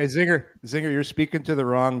you. Zinger, you're speaking to the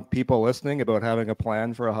wrong people listening about having a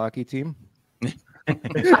plan for a hockey team.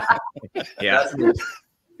 Yeah.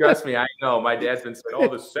 Trust me, I know. My dad's been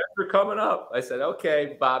saying, the Sets are coming up. I said,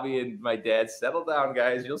 okay, Bobby and my dad, settle down,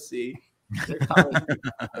 guys. You'll see. I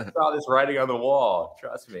saw this writing on the wall.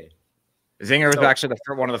 Trust me. Zinger was actually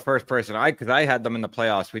one of the first person because I had them in the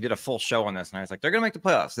playoffs. We did a full show on this, and I was like, they're going to make the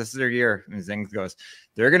playoffs. This is their year. And Zing goes,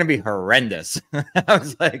 they're going to be horrendous. I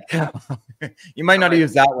was like, you might not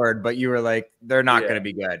use that word, but you were like, they're not going to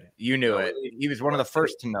be good. You knew it. He was one of the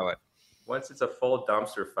first to know it. Once it's a full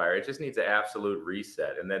dumpster fire, it just needs an absolute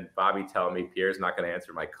reset. And then Bobby telling me Pierre's not going to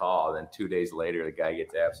answer my call. And then 2 days later, the guy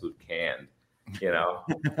gets absolute canned,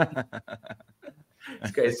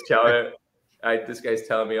 This guy's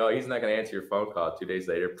telling me, he's not going to answer your phone call. 2 days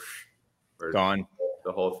later, gone.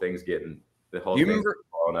 The whole thing's blowing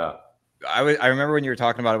up. I remember when you were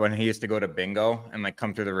talking about it when he used to go to bingo and like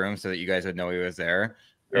come through the room so that you guys would know he was there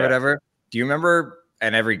or whatever. Do you remember?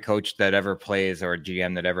 And every coach that ever plays or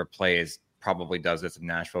GM that ever plays probably does this in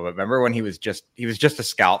Nashville. But remember when he was just a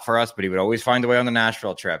scout for us, but he would always find a way on the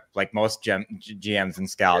Nashville trip, like most GMs and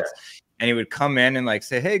scouts. Yeah. And he would come in and like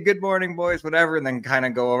say, "Hey, good morning, boys," whatever, and then kind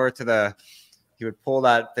of go over to he would pull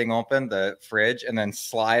that thing open, the fridge, and then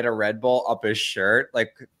slide a Red Bull up his shirt,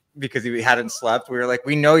 like because he hadn't slept. We were like,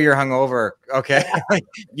 "We know you're hungover, okay? Like,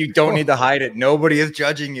 you don't need to hide it. Nobody is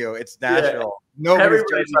judging you. It's Nashville. Nobody's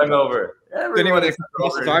hungover." Everybody's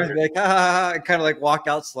like, kind of like walk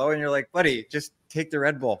out slow, and you're like, buddy, just take the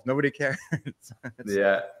Red Bull. Nobody cares.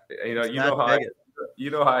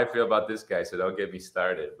 You know how I feel about this guy, so don't get me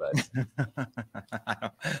started. But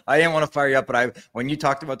I didn't want to fire you up, but when you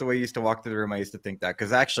talked about the way you used to walk through the room, I used to think that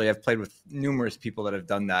because actually I've played with numerous people that have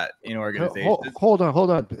done that in organizations. Hold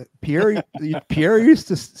on. Pierre used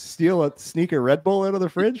to sneak a Red Bull out of the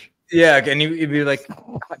fridge. Yeah, and he'd be like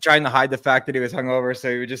trying to hide the fact that he was hungover. So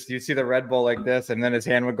you'd see the Red Bull like this, and then his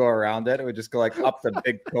hand would go around it. It would just go like up the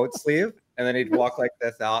big coat sleeve, and then he'd walk like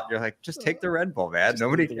this out. You're like, just take the Red Bull, man.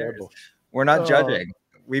 Nobody cares. We're not judging.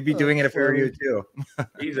 We'd be doing it if we were you too.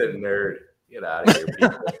 He's a nerd. Get out of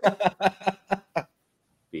here.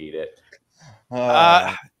 Beat it.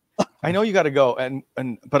 I know you got to go,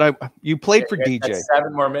 but you played for DJ.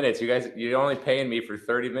 7 more minutes. You guys, you're only paying me for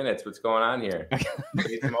 30 minutes. What's going on here?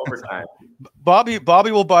 Need some overtime. Bobby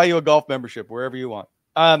will buy you a golf membership wherever you want.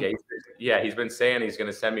 He's been saying he's going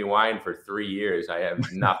to send me wine for 3 years. I have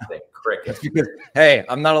nothing. Crickets. Hey,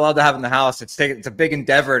 I'm not allowed to have it in the house. It's a big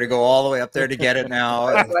endeavor to go all the way up there to get it now.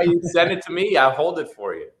 That's why you send it to me. I'll hold it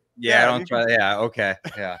for you. Yeah, don't try. Yeah, okay.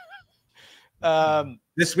 Yeah.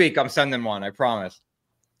 This week I'm sending one. I promise.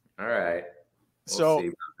 All right. We'll see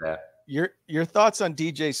about that. Your thoughts on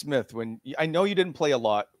DJ Smith? I know you didn't play a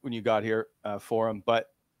lot when you got here for him, but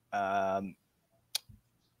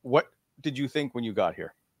what did you think when you got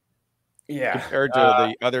here? Yeah, compared to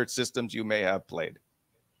the other systems you may have played.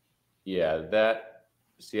 Yeah, I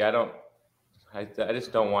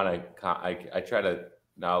just don't want to. I try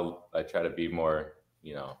to be more,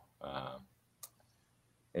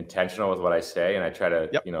 intentional with what I say, and I try to,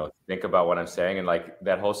 think about what I'm saying. And like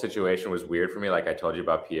that whole situation was weird for me. Like I told you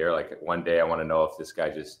about Pierre, like one day I want to know if this guy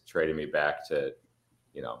just traded me back to,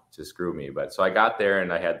 to screw me. But so I got there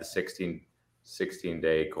and I had the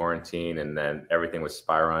 16-day quarantine, and then everything was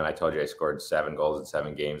spiraling. I told you I scored 7 goals in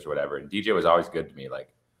 7 games or whatever. And DJ was always good to me.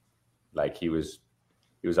 Like he was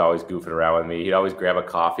always goofing around with me. He'd always grab a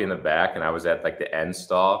coffee in the back, and I was at like the end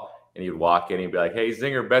stall. And he'd walk in and he'd be like, "Hey,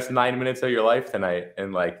 Zinger, best 9 minutes of your life tonight."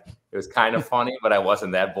 And like, it was kind of funny, but I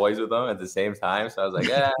wasn't that boys with him at the same time. So I was like,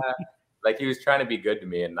 yeah, like he was trying to be good to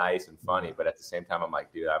me and nice and funny. But at the same time, I'm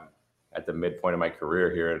like, dude, I'm at the midpoint of my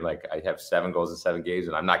career here. And like, I have 7 goals in 7 games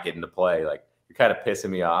and I'm not getting to play. Like, you're kind of pissing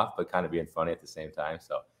me off, but kind of being funny at the same time.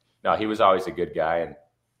 So no, he was always a good guy.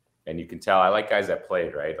 And you can tell I like guys that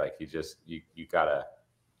played, right? Like he just, you gotta,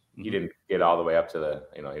 he didn't get all the way up to the,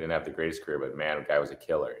 he didn't have the greatest career, but man, the guy was a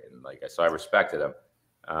killer. And like, so I respected him.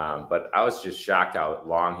 But I was just shocked how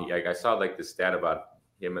long I saw like the stat about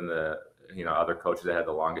him and the, other coaches that had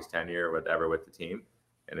the longest tenure or whatever with the team.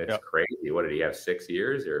 And it's crazy. What did he have? 6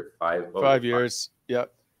 years or 5? 5 years. Yeah.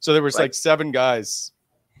 So there was like 7 guys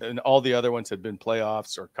and all the other ones had been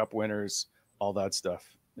playoffs or cup winners, all that stuff.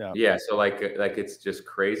 Yeah. Yeah. So like it's just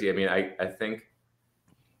crazy. I mean, I think,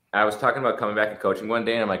 I was talking about coming back and coaching one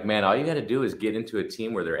day, and I'm like, man, all you got to do is get into a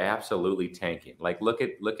team where they're absolutely tanking. Like, look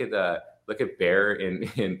at Bear in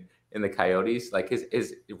the Coyotes. Like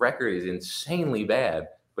his record is insanely bad,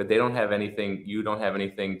 but they don't have anything. You don't have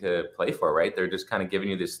anything to play for, right? They're just kind of giving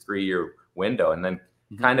you this 3-year window, and then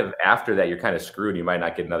kind of after that, you're kind of screwed. You might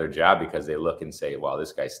not get another job because they look and say, "Well,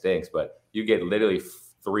 this guy stinks," but you get literally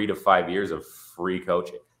 3 to 5 years of free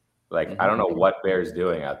coaching. Like, I don't know what Bear's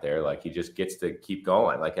doing out there. Like, he just gets to keep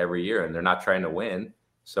going like every year, and they're not trying to win.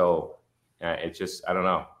 So it's just, I don't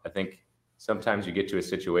know. I think sometimes you get to a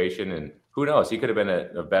situation, and who knows? He could have been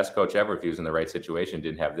the best coach ever if he was in the right situation,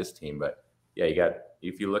 didn't have this team. But yeah,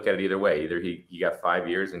 if you look at it either way, either he got 5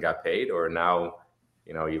 years and got paid, or now,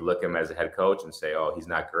 you look at him as a head coach and say, oh, he's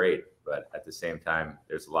not great. But at the same time,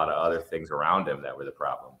 there's a lot of other things around him that were the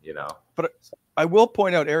problem, But I will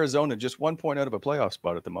point out Arizona, just 1 point out of a playoff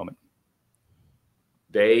spot at the moment.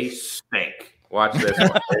 They stink. Watch this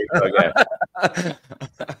one. There you go again.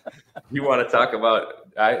 You want to talk about,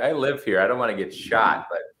 I live here. I don't want to get shot,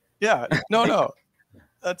 but. Yeah, no.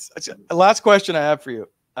 That's the last question I have for you.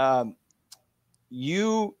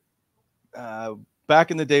 Back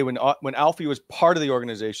in the day when Alfie was part of the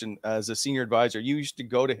organization as a senior advisor, you used to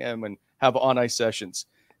go to him and have on-ice sessions.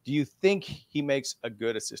 Do you think he makes a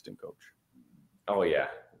good assistant coach? Oh yeah.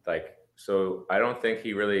 So I don't think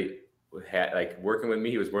he really had, working with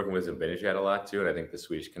me, he was working with Zibanejad a lot too. And I think the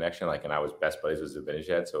Swedish connection, and I was best buddies with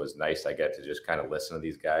Zibanejad. So it was nice. I get to just kind of listen to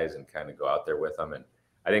these guys and kind of go out there with them. And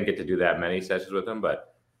I didn't get to do that many sessions with him,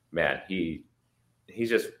 but man, he's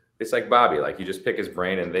just, it's like Bobby, you just pick his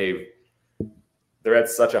brain, and they're at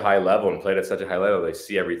such a high level and played at such a high level. They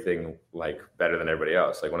see everything better than everybody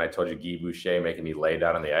else. Like when I told you Guy Boucher making me lay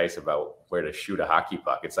down on the ice about where to shoot a hockey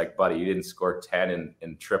puck, it's like, buddy, you didn't score 10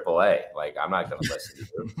 in AAA. I'm not going to listen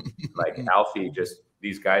to you. Alfie, just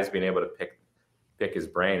these guys being able to pick his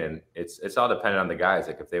brain, and it's all dependent on the guys.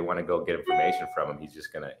 If they want to go get information from him,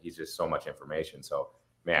 he's just so much information. So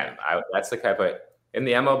man, that's the type of, in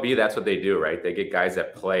the MLB, that's what they do, right? They get guys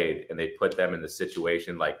that played and they put them in the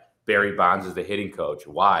situation. Like Barry Bonds is the hitting coach.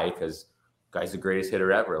 Why? Because guy's the greatest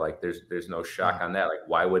hitter ever. There's no shock on that.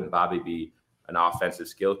 Why wouldn't Bobby be an offensive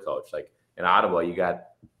skill coach? In Ottawa, you got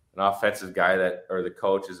an offensive guy or the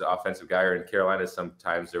coach is an offensive guy, or in Carolina,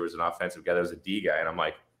 sometimes there was an offensive guy that was a D guy. And I'm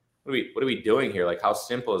like, what are we doing here? How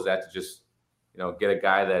simple is that to just, get a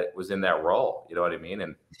guy that was in that role? You know what I mean?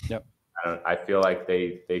 And yep. I feel like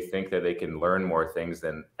they think that they can learn more things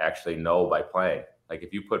than actually know by playing.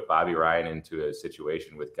 If you put Bobby Ryan into a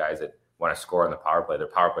situation with guys that want to score on the power play, their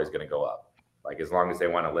power play is going to go up. As long as they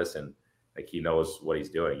want to listen, he knows what he's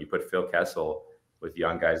doing. You put Phil Kessel with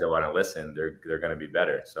young guys that want to listen, they're going to be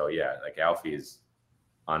better. So yeah, Alfie is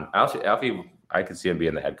on Alfie. I could see him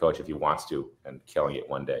being the head coach if he wants to and killing it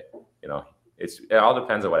one day. It all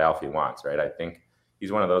depends on what Alfie wants, right? I think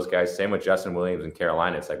he's one of those guys. Same with Justin Williams in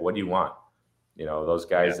Carolina. It's what do you want? Those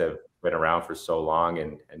guys have been around for so long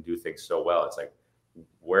and do things so well. It's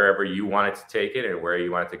wherever you want it to take it and where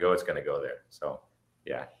you want it to go, it's going to go there. So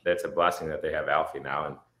yeah, that's a blessing that they have Alfie now,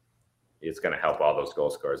 and it's going to help all those goal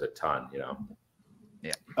scorers a ton,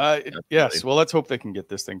 Yeah. Yes. Well, let's hope they can get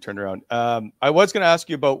this thing turned around. I was going to ask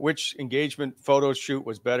you about which engagement photo shoot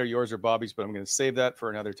was better, yours or Bobby's, but I'm going to save that for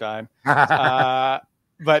another time.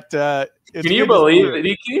 But can you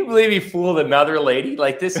believe he fooled another lady?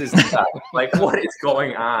 This is tough. What is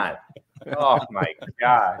going on? Oh my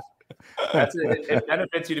gosh. It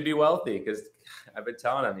benefits you to be wealthy because I've been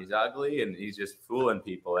telling him he's ugly and he's just fooling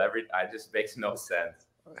people. I just makes no sense.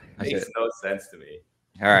 Makes no sense to me.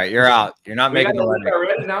 All right, you're out. You're not making the wedding.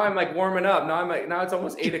 Already. Now I'm like warming up. Now it's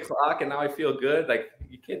almost 8:00 and now I feel good. Like,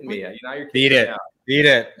 you kidding me? Now you're beat it. Beat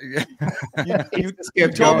it. You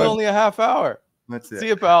told me only a half hour. That's it. See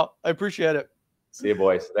you, pal. I appreciate it. See you,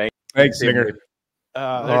 boys. Thanks, Singer.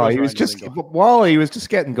 He was just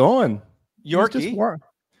getting going. Yorkie,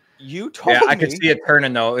 you told me. I could see it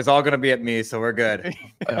turning though. It's all going to be at me, so we're good.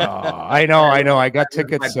 I know. I got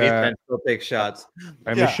tickets. Still take shots.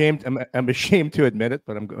 I'm ashamed. I'm ashamed to admit it,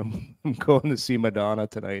 but I'm going to see Madonna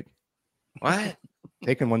tonight. What?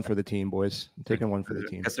 Taking one for the team, boys. I'm taking one for the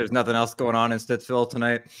team. Guess there's nothing else going on in Stittsville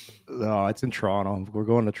tonight. No, it's in Toronto. We're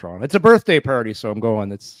going to Toronto. It's a birthday party, so I'm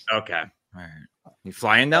going. It's okay. All right. You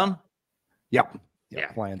flying down? Yeah.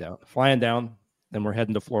 Flying down. Then we're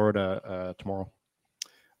heading to Florida tomorrow.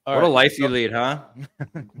 What a life you lead, huh?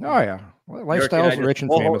 Oh yeah, lifestyle's rich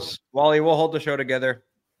and famous. Wally, we'll hold the show together.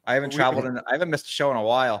 I haven't traveled I haven't missed a show in a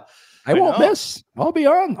while. I won't miss. I'll be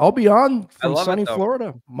on from sunny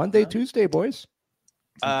Florida Monday, Tuesday, boys.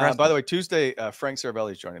 By the way, Tuesday, Frank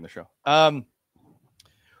Cervelli is joining the show. I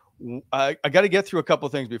got to get through a couple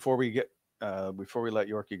of things before we let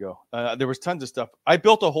Yorkie go. There was tons of stuff. I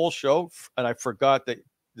built a whole show and I forgot that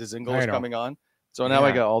the Dzingel was coming on. So now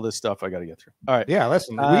I got all this stuff I got to get through. All right. Yeah,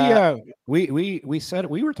 listen, we said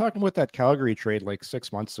we were talking about that Calgary trade like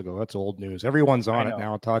 6 months ago. That's old news. Everyone's on it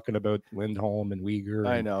now, talking about Lindholm and Uyghur.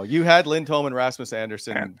 I know you had Lindholm and Rasmus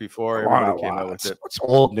Anderson before everybody came out with it. It's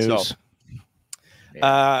old news.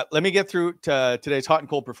 So, let me get through to today's hot and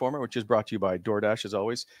cold performer, which is brought to you by DoorDash, as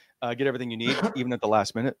always. Get everything you need, even at the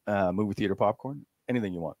last minute. Movie theater popcorn,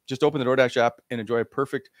 anything you want. Just open the DoorDash app and enjoy a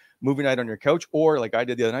perfect movie night on your couch, or like I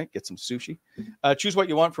did the other night, get some sushi. Choose what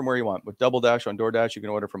you want from where you want. With Double Dash on DoorDash, you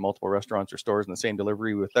can order from multiple restaurants or stores in the same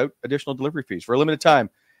delivery without additional delivery fees. For a limited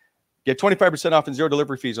time, get 25% off and zero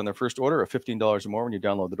delivery fees on their first order of $15 or more when you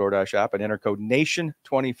download the DoorDash app and enter code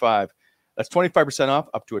NATION25. That's 25% off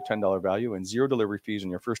up to a $10 value and zero delivery fees on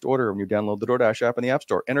your first order when you download the DoorDash app in the App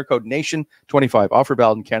Store. Enter code NATION25. Offer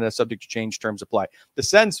valid in Canada, subject to change. Terms apply. The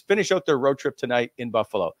Sens finish out their road trip tonight in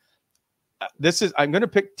Buffalo. I'm going to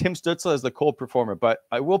pick Tim Stützle as the cold performer, but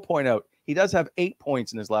I will point out he does have 8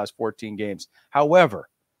 points in his last 14 games. However,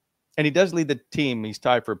 and he does lead the team. He's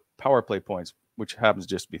tied for power play points, which happens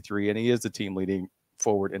just to be 3, and he is the team leading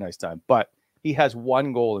forward in ice time. But he has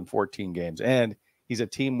 1 goal in 14 games, and he's a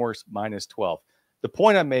team worst -12. The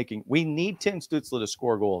point I'm making, we need Tim Stützle to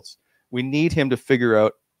score goals. We need him to figure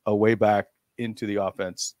out a way back into the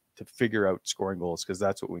offense to figure out scoring goals, because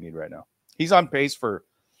that's what we need right now. He's on pace for,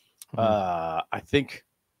 I think,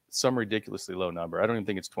 some ridiculously low number. I don't even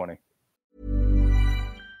think it's 20.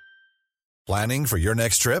 Planning for your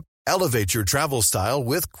next trip? Elevate your travel style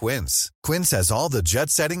with Quince. Quince has all the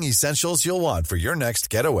jet-setting essentials you'll want for your next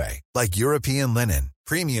getaway, like European linen,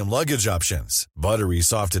 premium luggage options, buttery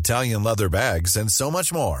soft Italian leather bags, and so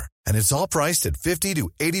much more. And it's all priced at 50 to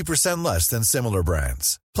 80% less than similar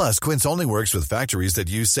brands. Plus, Quince only works with factories that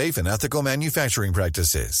use safe and ethical manufacturing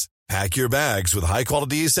practices. Pack your bags with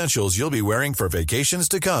high-quality essentials you'll be wearing for vacations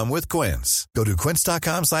to come with Quince. Go to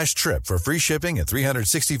quince.com/trip for free shipping and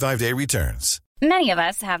 365-day returns. Many of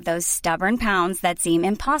us have those stubborn pounds that seem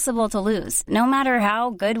impossible to lose, no matter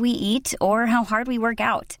how good we eat or how hard we work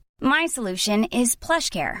out. My solution is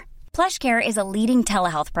PlushCare. PlushCare is a leading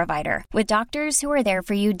telehealth provider with doctors who are there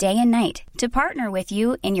for you day and night to partner with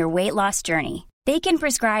you in your weight loss journey. They can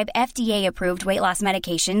prescribe FDA-approved weight loss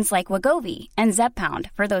medications like Wegovy and Zepbound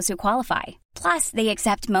for those who qualify. Plus, they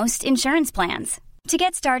accept most insurance plans. To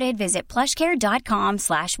get started, visit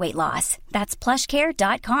plushcare.com/weightloss. That's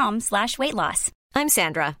plushcare.com/weightloss. I'm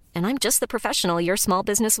Sandra, and I'm just the professional your small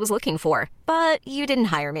business was looking for. But you didn't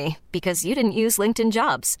hire me because you didn't use LinkedIn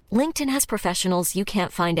Jobs. LinkedIn has professionals you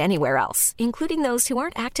can't find anywhere else, including those who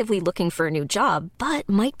aren't actively looking for a new job, but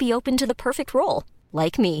might be open to the perfect role,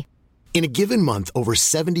 like me. In a given month, over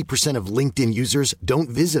 70% of LinkedIn users don't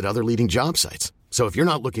visit other leading job sites. So if you're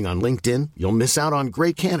not looking on LinkedIn, you'll miss out on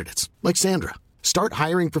great candidates like Sandra. Start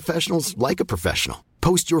hiring professionals like a professional.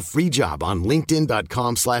 Post your free job on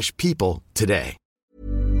linkedin.com/people today.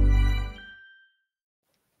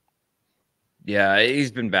 Yeah,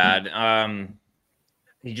 he's been bad.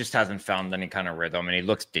 He just hasn't found any kind of rhythm, and he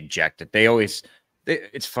looks dejected. It's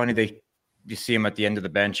funny, you see him at the end of the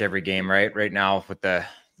bench every game, right? Right now with the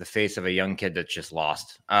face of a young kid that's just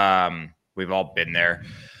lost. We've all been there.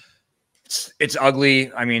 It's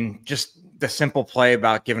ugly. I mean, just the simple play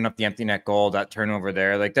about giving up the empty net goal, that turnover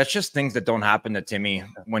there, like that's just things that don't happen to Timmy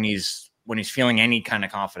when he's feeling any kind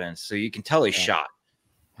of confidence. So you can tell he's shot.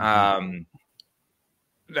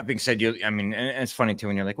 That being said, and it's funny too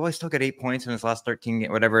when you're like, well, I still got 8 points in his last 13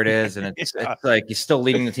 games, whatever it is, and it's like he's still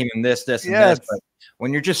leading the team in this, and this. But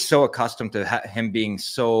when you're just so accustomed to him being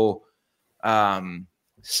so damn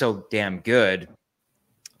good,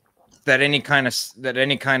 that any kind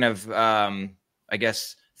of I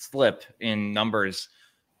guess slip in numbers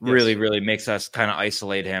really makes us kind of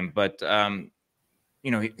isolate him. But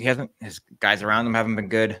he hasn't. His guys around him haven't been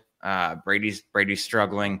good. Brady's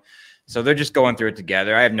struggling. So they're just going through it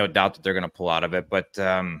together. I have no doubt that they're going to pull out of it, but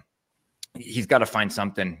he's got to find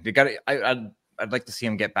something. I'd like to see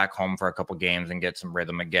him get back home for a couple games and get some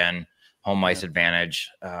rhythm again, home ice advantage.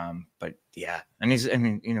 But yeah, and he's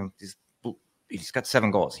got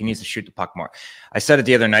 7 goals. He needs to shoot the puck more. I said it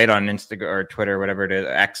the other night on Instagram or Twitter, whatever it is,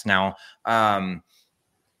 X now.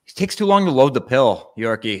 It takes too long to load the pill,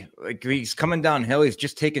 Yorkie. Like he's coming downhill. He's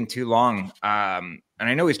just taking too long. And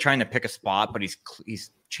I know he's trying to pick a spot, but he's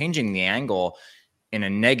changing the angle in a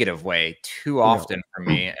negative way too often for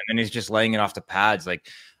me. And then he's just laying it off the pads. Like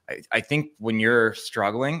I think when you're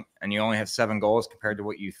struggling and you only have 7 goals compared to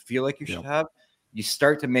what you feel like you should have, you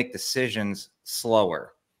start to make decisions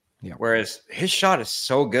slower. Yeah. Whereas his shot is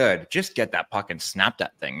so good. Just get that puck and snap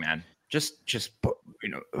that thing, man. Just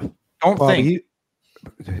don't think.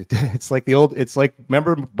 It's like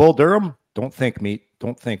remember Bull Durham? Don't think, meat.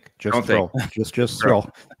 Don't think. Just throw. Just throw.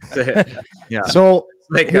 Yeah. So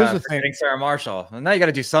here's the thing. Sarah Marshall. Well, now you got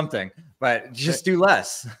to do something, but just do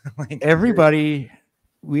less. Everybody,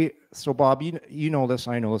 Bob, you know this.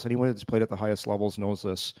 I know this. Anyone that's played at the highest levels knows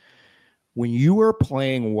this. When you are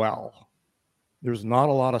playing well, there's not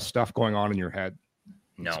a lot of stuff going on in your head.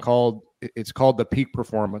 No. It's called the peak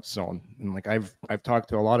performance zone. And like I've talked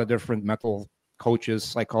to a lot of different mental coaches,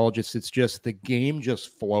 psychologists. It's just the game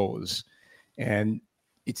just flows. And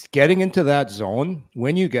it's getting into that zone.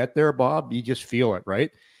 When you get there, Bob, you just feel it,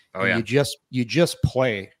 right? Oh, and yeah. You just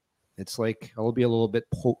play. It's like, I'll be a little bit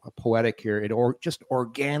poetic here. It just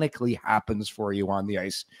organically happens for you on the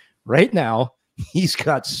ice. Right now, he's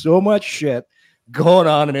got so much shit going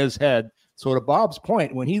on in his head. So to Bob's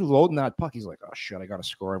point, when he's loading that puck, he's like, oh, shit, I got to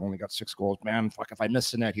score. I've only got 6 goals. Man, fuck, if I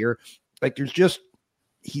miss the net here. Like,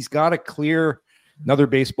 he's got to clear another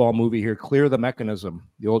baseball movie here, Clear the Mechanism,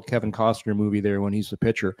 the old Kevin Costner movie there when he's the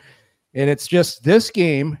pitcher. And it's just, this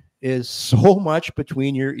game is so much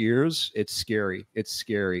between your ears. It's scary. It's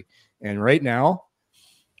scary. And right now,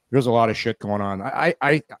 there's a lot of shit going on.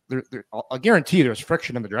 I'll guarantee there's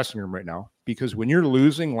friction in the dressing room right now, because when you're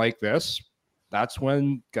losing like this, that's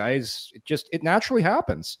when guys, it naturally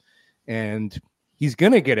happens. And he's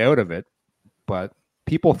going to get out of it. But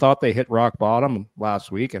people thought they hit rock bottom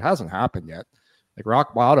last week. It hasn't happened yet. Like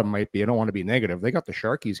rock bottom might be, I don't want to be negative. They got the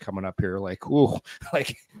Sharkies coming up here. Like, ooh,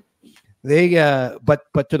 like they,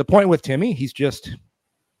 but to the point with Timmy, he's just,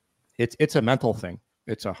 it's a mental thing.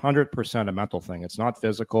 It's 100% a mental thing. It's not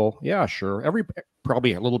physical. Yeah, sure.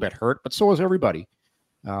 Probably a little bit hurt, but so is everybody.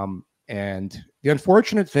 And the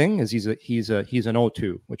unfortunate thing is he's an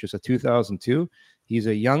 02, which is a 2002. He's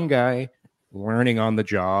a young guy learning on the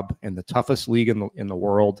job in the toughest league in the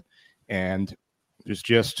world. And there's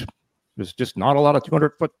just not a lot of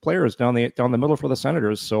 200-foot players down the middle for the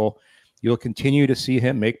Senators. So you'll continue to see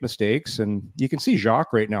him make mistakes. And you can see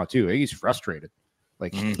Jacques right now too. He's frustrated.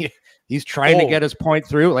 Like he's trying to get his point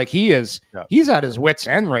through. Like he's at his wit's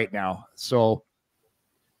end right now. So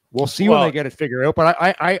we'll see when they get it figured out. But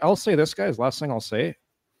I'll say this, guys, last thing I'll say,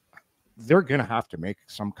 they're going to have to make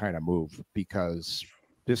some kind of move, because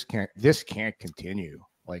this can't continue.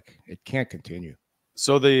 Like it can't continue.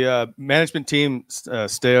 So the management team,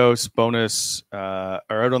 Steos, Bonus, are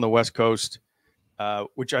out on the West Coast,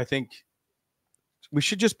 which I think we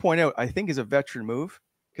should just point out, I think is a veteran move,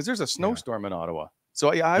 because there's a snowstorm in Ottawa. So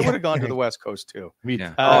I would have gone to the West Coast too.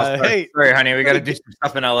 Hey, sorry, honey, we got to do some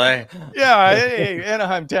stuff in LA. Yeah, hey,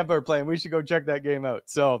 Anaheim, Tampa are playing. We should go check that game out.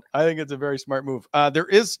 So I think it's a very smart move. There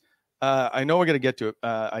is, I know we're going to get to it.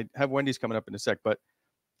 I have Wendy's coming up in a sec, but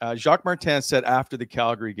Jacques Martin said after the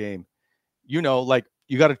Calgary game, like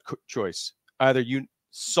you got a choice. Either you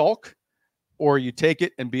sulk or you take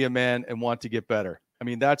it and be a man and want to get better. I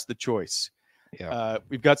mean, that's the choice. Yeah.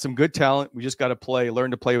 We've got some good talent. We just got to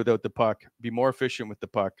learn to play without the puck, be more efficient with the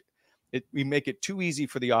puck. We make it too easy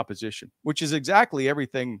for the opposition, which is exactly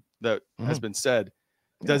everything that has been said.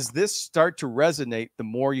 Does this start to resonate the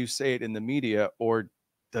more you say it in the media, or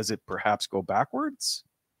does it perhaps go backwards?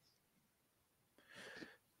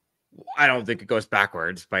 I don't think it goes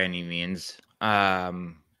backwards by any means. I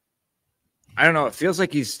don't know. It feels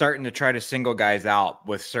like he's starting to try to single guys out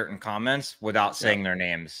with certain comments without saying their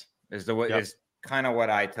names. Is kind of what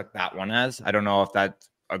I took that one as. I don't know if that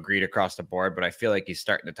agreed across the board, but I feel like he's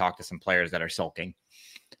starting to talk to some players that are sulking.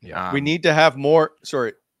 Yeah, we need to have more.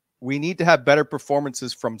 Sorry, we need to have better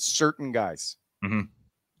performances from certain guys. Mm-hmm.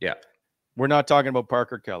 Yeah, we're not talking about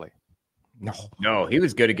Parker Kelly. No, he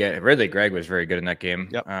was good again. Ridley Gregg was very good in that game.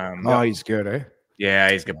 Yep. He's good, eh?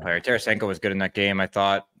 Yeah, he's a good player. Tarasenko was good in that game, I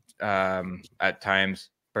thought. At times,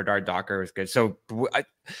 Bernard Docker was good. So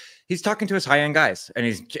he's talking to his high-end guys, and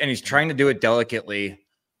he's trying to do it delicately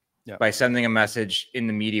by sending a message in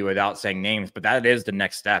the media without saying names. But that is the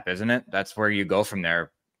next step, isn't it? That's where you go from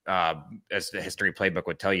there, as the history playbook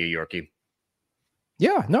would tell you, Yorkie.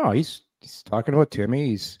 Yeah, no, he's talking about Timmy.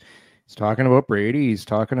 He's talking about Brady. He's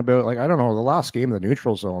talking about, like, I don't know, the last game of the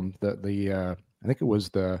neutral zone, I think it was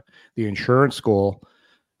the insurance goal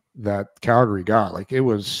that Calgary got. Like, it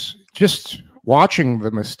was just watching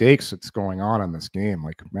the mistakes that's going on in this game.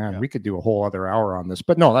 Like, man, we could do a whole other hour on this.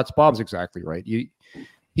 But no, Bob's exactly right.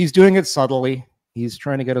 He's doing it subtly. He's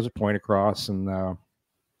trying to get his point across, and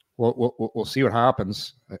we'll see what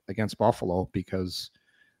happens against Buffalo, because,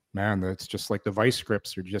 man, it's just like the vice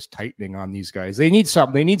grips are just tightening on these guys. They need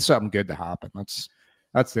something good to happen.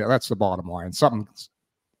 That's the bottom line.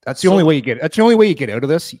 That's the only way you get. That's the only way you get out of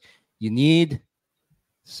this. You need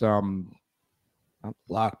some, not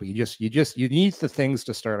luck, but you need the things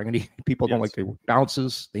to start. People don't like the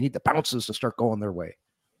bounces. They need the bounces to start going their way.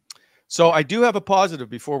 So I do have a positive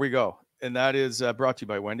before we go, and that is brought to you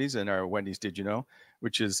by Wendy's and our Wendy's Did You Know,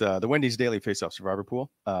 which is the Wendy's Daily Faceoff Survivor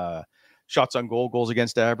Pool. Shots on goal, goals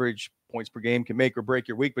against average, points per game can make or break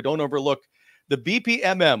your week, but don't overlook the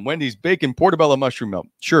BPMM Wendy's Bacon Portobello Mushroom Melt.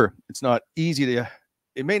 Sure, it's not easy to.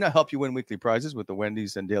 It may not help you win weekly prizes with the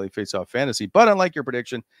Wendy's and Daily Faceoff Fantasy, but unlike your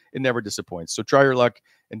prediction, it never disappoints. So try your luck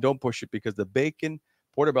and don't push it, because the Bacon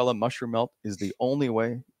Portobello Mushroom Melt is the only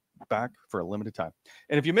way back for a limited time.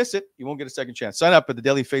 And if you miss it, you won't get a second chance. Sign up at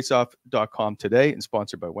thedailyfaceoff.com today, and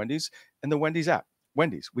sponsored by Wendy's and the Wendy's app.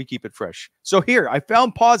 Wendy's, we keep it fresh. So here, I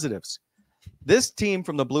found positives. This team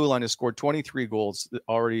from the blue line has scored 23 goals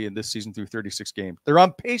already in this season through 36 games. They're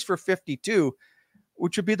on pace for 52,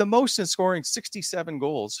 which would be the most since scoring 67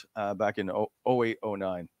 goals back in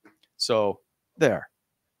 08-09. So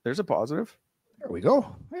there's a positive. There we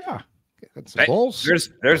go. Yeah. That's the goals.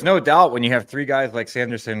 There's no doubt when you have three guys like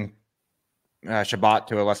Sanderson, Shabbat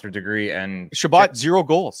to a lesser degree, and Shabbat 0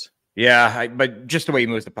 goals. Yeah, but just the way he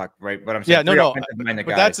moves the puck, right? But I'm saying, but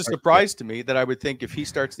that's a surprise to me, that I would think if he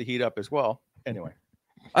starts to heat up as well. Anyway,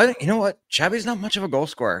 I think, you know what, Shabby's not much of a goal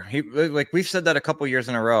scorer. He, like, we've said that a couple years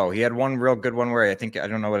in a row. He had one real good one where I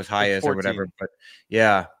don't know what his high is 14. Or whatever, but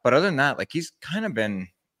yeah. But other than that, like, he's kind of been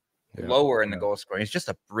lower in the goal scoring. He's just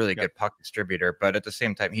a really good puck distributor, but at the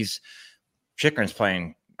same time, Chychrun's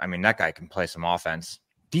playing. I mean, that guy can play some offense.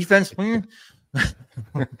 Defense, not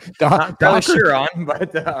really sure on,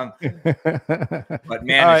 but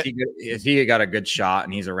man, if he got a good shot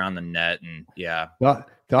and he's around the net, and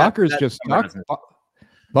Docker's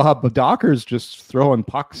just throwing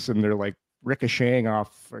pucks, and they're like ricocheting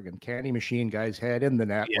off friggin' candy machine guy's head in the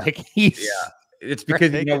net. Yeah. Like it's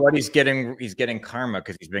because you know what, he's getting karma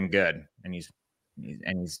because he's been good, and he's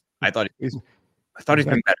I thought he's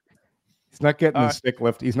been better. He's not getting his stick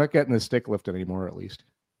lift. He's not getting his stick lifted anymore, at least.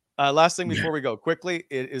 Last thing before we go, quickly,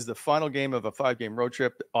 it is the final game of a 5-game road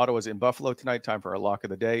trip. Ottawa's in Buffalo tonight. Time for our lock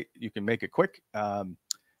of the day. You can make it quick. I'm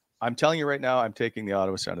telling you right now, I'm taking the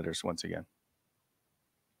Ottawa Senators once again.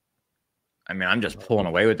 I mean, I'm just pulling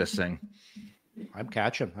away with this thing. I'm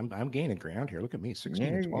catching. I'm gaining ground here. Look at me,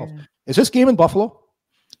 16-12. Is this game in Buffalo?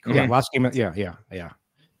 Mm-hmm. Yeah, last game.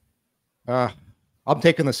 Yeah. I'm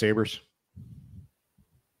taking the Sabres.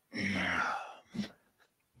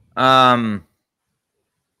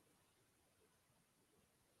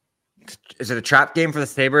 Is it a trap game for the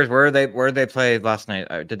Sabres? Where did they play last night?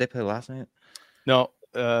 Did they play last night? No,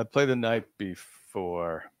 play the night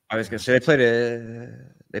before. I was gonna say they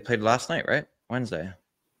played last night, right? Wednesday.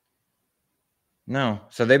 No,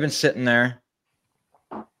 so they've been sitting there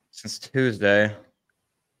since Tuesday,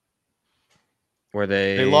 where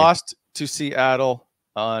they lost to Seattle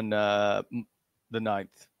on the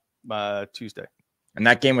 9th, Tuesday. And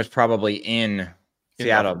that game was probably in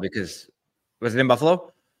Seattle, because was it in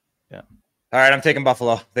Buffalo? Yeah. All right, I'm taking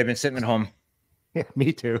Buffalo. They've been sitting at home. Yeah,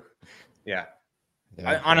 me too. Yeah.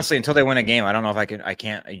 Honestly, until they win a game, I don't know if I can. I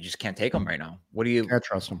just can't take them right now. What do you? Can't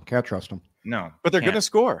trust them. No, but they're going to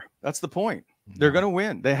score. That's the point. They're going to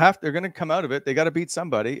win. They're going to come out of it. They got to beat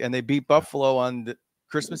somebody, and they beat Buffalo on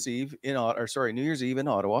Christmas Eve New Year's Eve in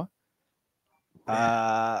Ottawa.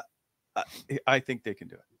 I think they can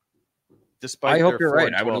do it. Despite, I hope you're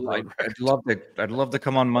right. I'd love to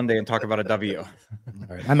come on Monday and talk about a W. All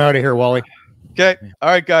right, I'm out of here, Wally. Okay. All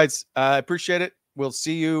right, guys. I appreciate it. We'll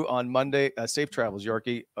see you on Monday. Safe travels,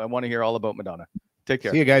 Yorkie. I want to hear all about Madonna. Take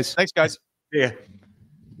care. See you guys. Thanks, guys. Yeah.